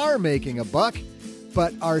you are making a buck,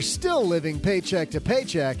 but are still living paycheck to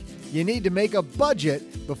paycheck, you need to make a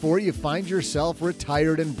budget before you find yourself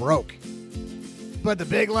retired and broke. But the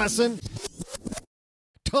big lesson?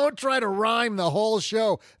 Don't try to rhyme the whole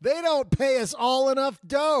show. They don't pay us all enough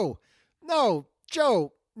dough. No,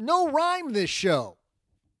 Joe, no rhyme this show.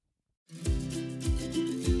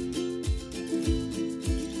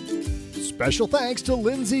 Special thanks to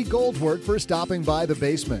Lindsay Goldwert for stopping by the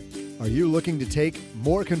basement. Are you looking to take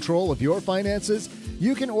more control of your finances?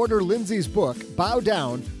 You can order Lindsay's book, Bow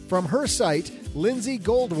Down, from her site,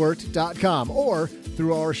 lindsaygoldwert.com, or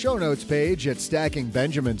through our show notes page at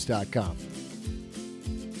stackingbenjamins.com.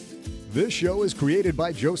 This show is created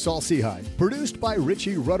by Joe Saul-Sehy, produced by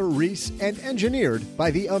Richie Rutter-Reese, and engineered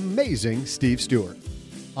by the amazing Steve Stewart.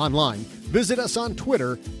 Online, visit us on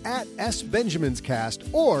Twitter at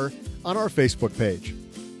SBenjaminsCast or on our Facebook page.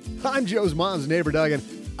 I'm Joe's mom's neighbor, Doug, and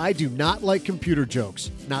I do not like computer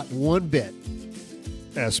jokes, not one bit.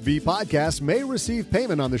 SB Podcasts may receive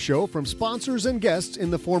payment on the show from sponsors and guests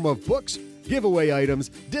in the form of books, giveaway items,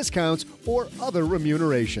 discounts, or other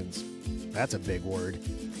remunerations. That's a big word.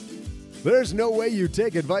 There's no way you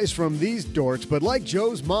take advice from these dorks, but like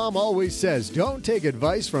Joe's mom always says, don't take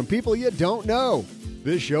advice from people you don't know.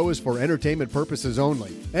 This show is for entertainment purposes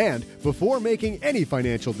only, and before making any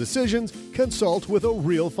financial decisions, consult with a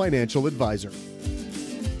real financial advisor.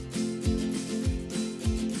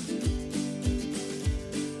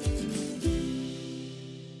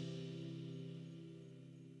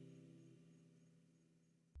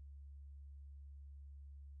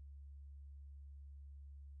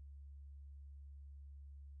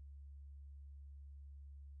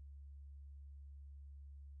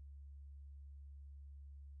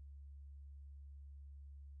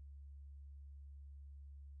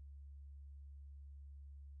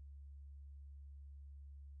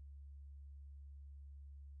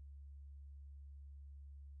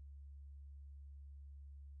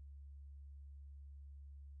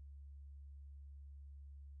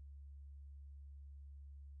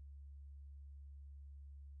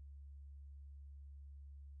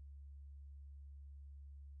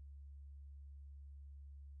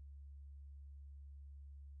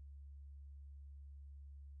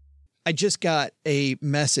 I just got a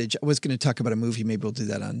message. I was going to talk about a movie. Maybe we'll do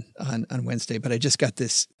that on Wednesday, but I just got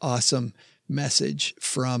this awesome message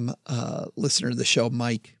from a listener to the show,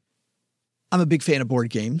 Mike. I'm a big fan of board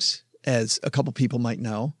games, as a couple people might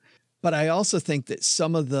know, but I also think that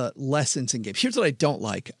some of the lessons in games, here's what I don't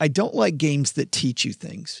like. I don't like games that teach you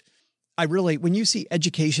things. When you see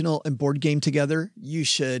educational and board game together, you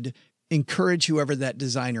should encourage whoever that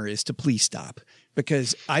designer is to please stop,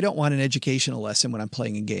 because I don't want an educational lesson when I'm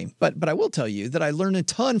playing a game. But I will tell you that I learn a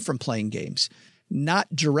ton from playing games,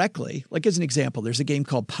 not directly. Like as an example, there's a game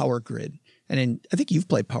called Power Grid. And I think you've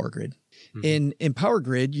played Power Grid. Mm-hmm. In Power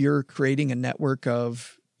Grid, you're creating a network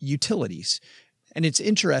of utilities. And it's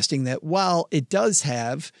interesting that while it does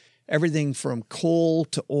have everything from coal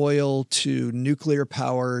to oil to nuclear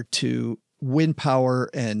power to wind power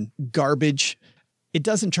and garbage, it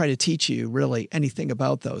doesn't try to teach you really anything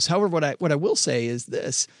about those. However, what I will say is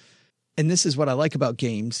this, and this is what I like about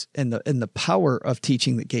games and the power of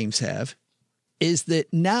teaching that games have, is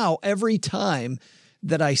that now every time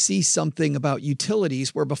that I see something about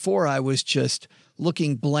utilities where before I was just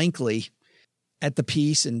looking blankly at the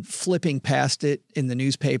piece and flipping past it in the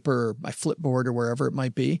newspaper or my Flipboard or wherever it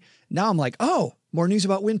might be, now I'm like, oh, more news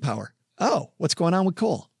about wind power. Oh, what's going on with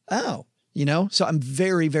coal? Oh, so I'm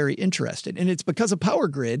very, very interested. And it's because of Power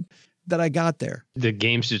Grid that I got there. The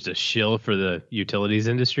game's just a shill for the utilities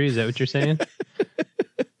industry. Is that what you're saying?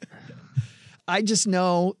 I just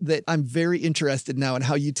know that I'm very interested now in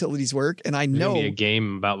how utilities work. And I know maybe a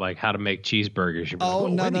game about like how to make cheeseburgers. Oh,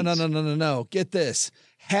 no. Get this.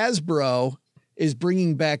 Hasbro is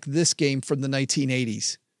bringing back this game from the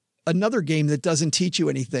 1980s. Another game that doesn't teach you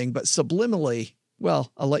anything, but subliminally,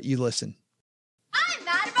 well, I'll let you listen. I'm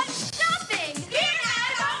mad about shopping. You're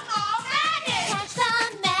mad about Mall Madness. Catch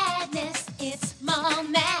some madness. It's Mall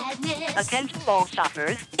Madness. Attention mall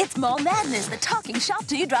shoppers. It's Mall Madness, the talking shop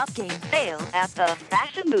till you drop game. Sale at the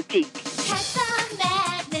Fashion Boutique. Catch some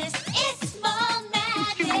madness. It's Mall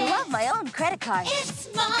Madness. I love my own credit card.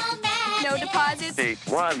 It's Mall Madness. No deposits. Take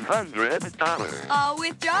 $100. All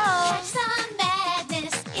withdrawals. Catch some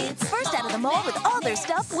madness. It's first out of the mall with all their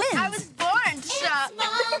stuff wins. I was born to shop. It's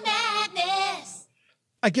Mall Madness.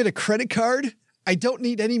 I get a credit card. I don't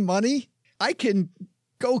need any money. I can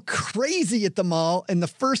go crazy at the mall, and the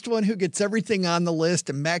first one who gets everything on the list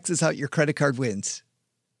and maxes out your credit card wins.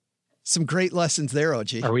 Some great lessons there,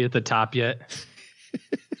 OG. Are we at the top yet?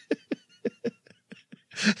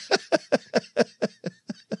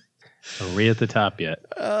 Are we at the top yet?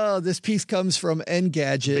 Oh, this piece comes from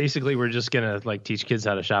Engadget. Basically, we're just going to like teach kids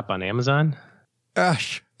how to shop on Amazon.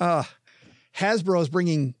 Hasbro is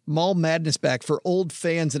bringing Mall Madness back for old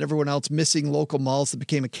fans and everyone else missing local malls that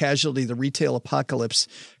became a casualty of the retail apocalypse.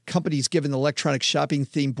 Companies given the electronic shopping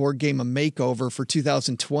themed board game a makeover for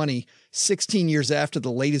 2020, 16 years after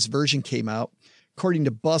the latest version came out. According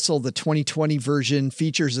to Bustle, the 2020 version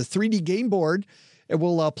features a 3D game board. It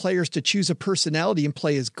will allow players to choose a personality and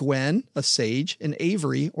play as Gwen, a Sage, an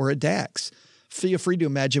Avery, or a Dax. Feel free to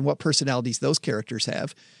imagine what personalities those characters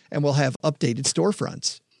have, and will have updated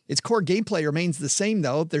storefronts. Its core gameplay remains the same,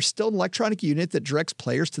 though. There's still an electronic unit that directs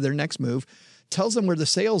players to their next move, tells them where the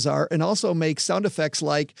sales are, and also makes sound effects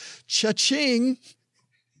like cha-ching.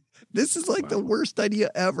 This is like the worst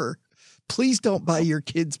idea ever. Please don't buy your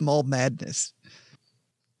kids Mall Madness.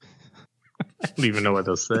 I don't even know what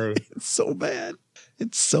they'll say. It's so bad.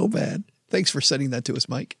 It's so bad. Thanks for sending that to us,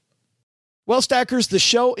 Mike. Well, Stackers, the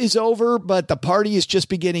show is over, but the party is just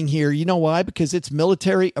beginning here. You know why? Because it's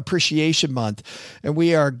Military Appreciation Month, and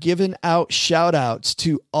we are giving out shout outs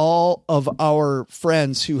to all of our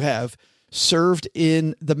friends who have served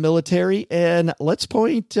in the military. And let's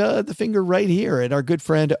point the finger right here at our good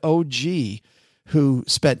friend OG, who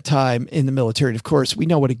spent time in the military. And of course, we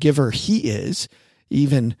know what a giver he is,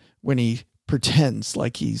 even when he pretends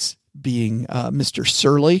like he's being Mr.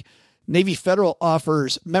 Surly. Navy Federal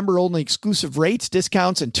offers member-only exclusive rates,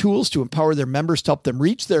 discounts, and tools to empower their members to help them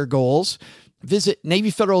reach their goals. Visit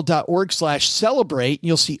NavyFederal.org/celebrate, and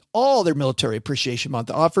you'll see all their Military Appreciation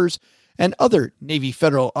Month offers and other Navy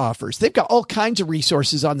Federal offers. They've got all kinds of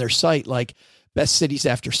resources on their site, like best cities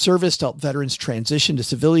after service to help veterans transition to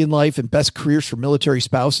civilian life and best careers for military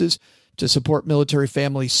spouses to support military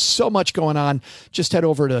families. So much going on. Just head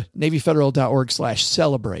over to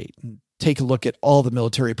NavyFederal.org/celebrate and take a look at all the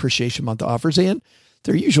Military Appreciation Month offers and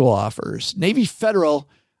their usual offers. Navy Federal,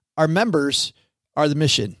 our members are the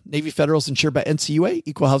mission. Navy Federal is insured by NCUA,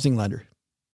 Equal Housing Lender.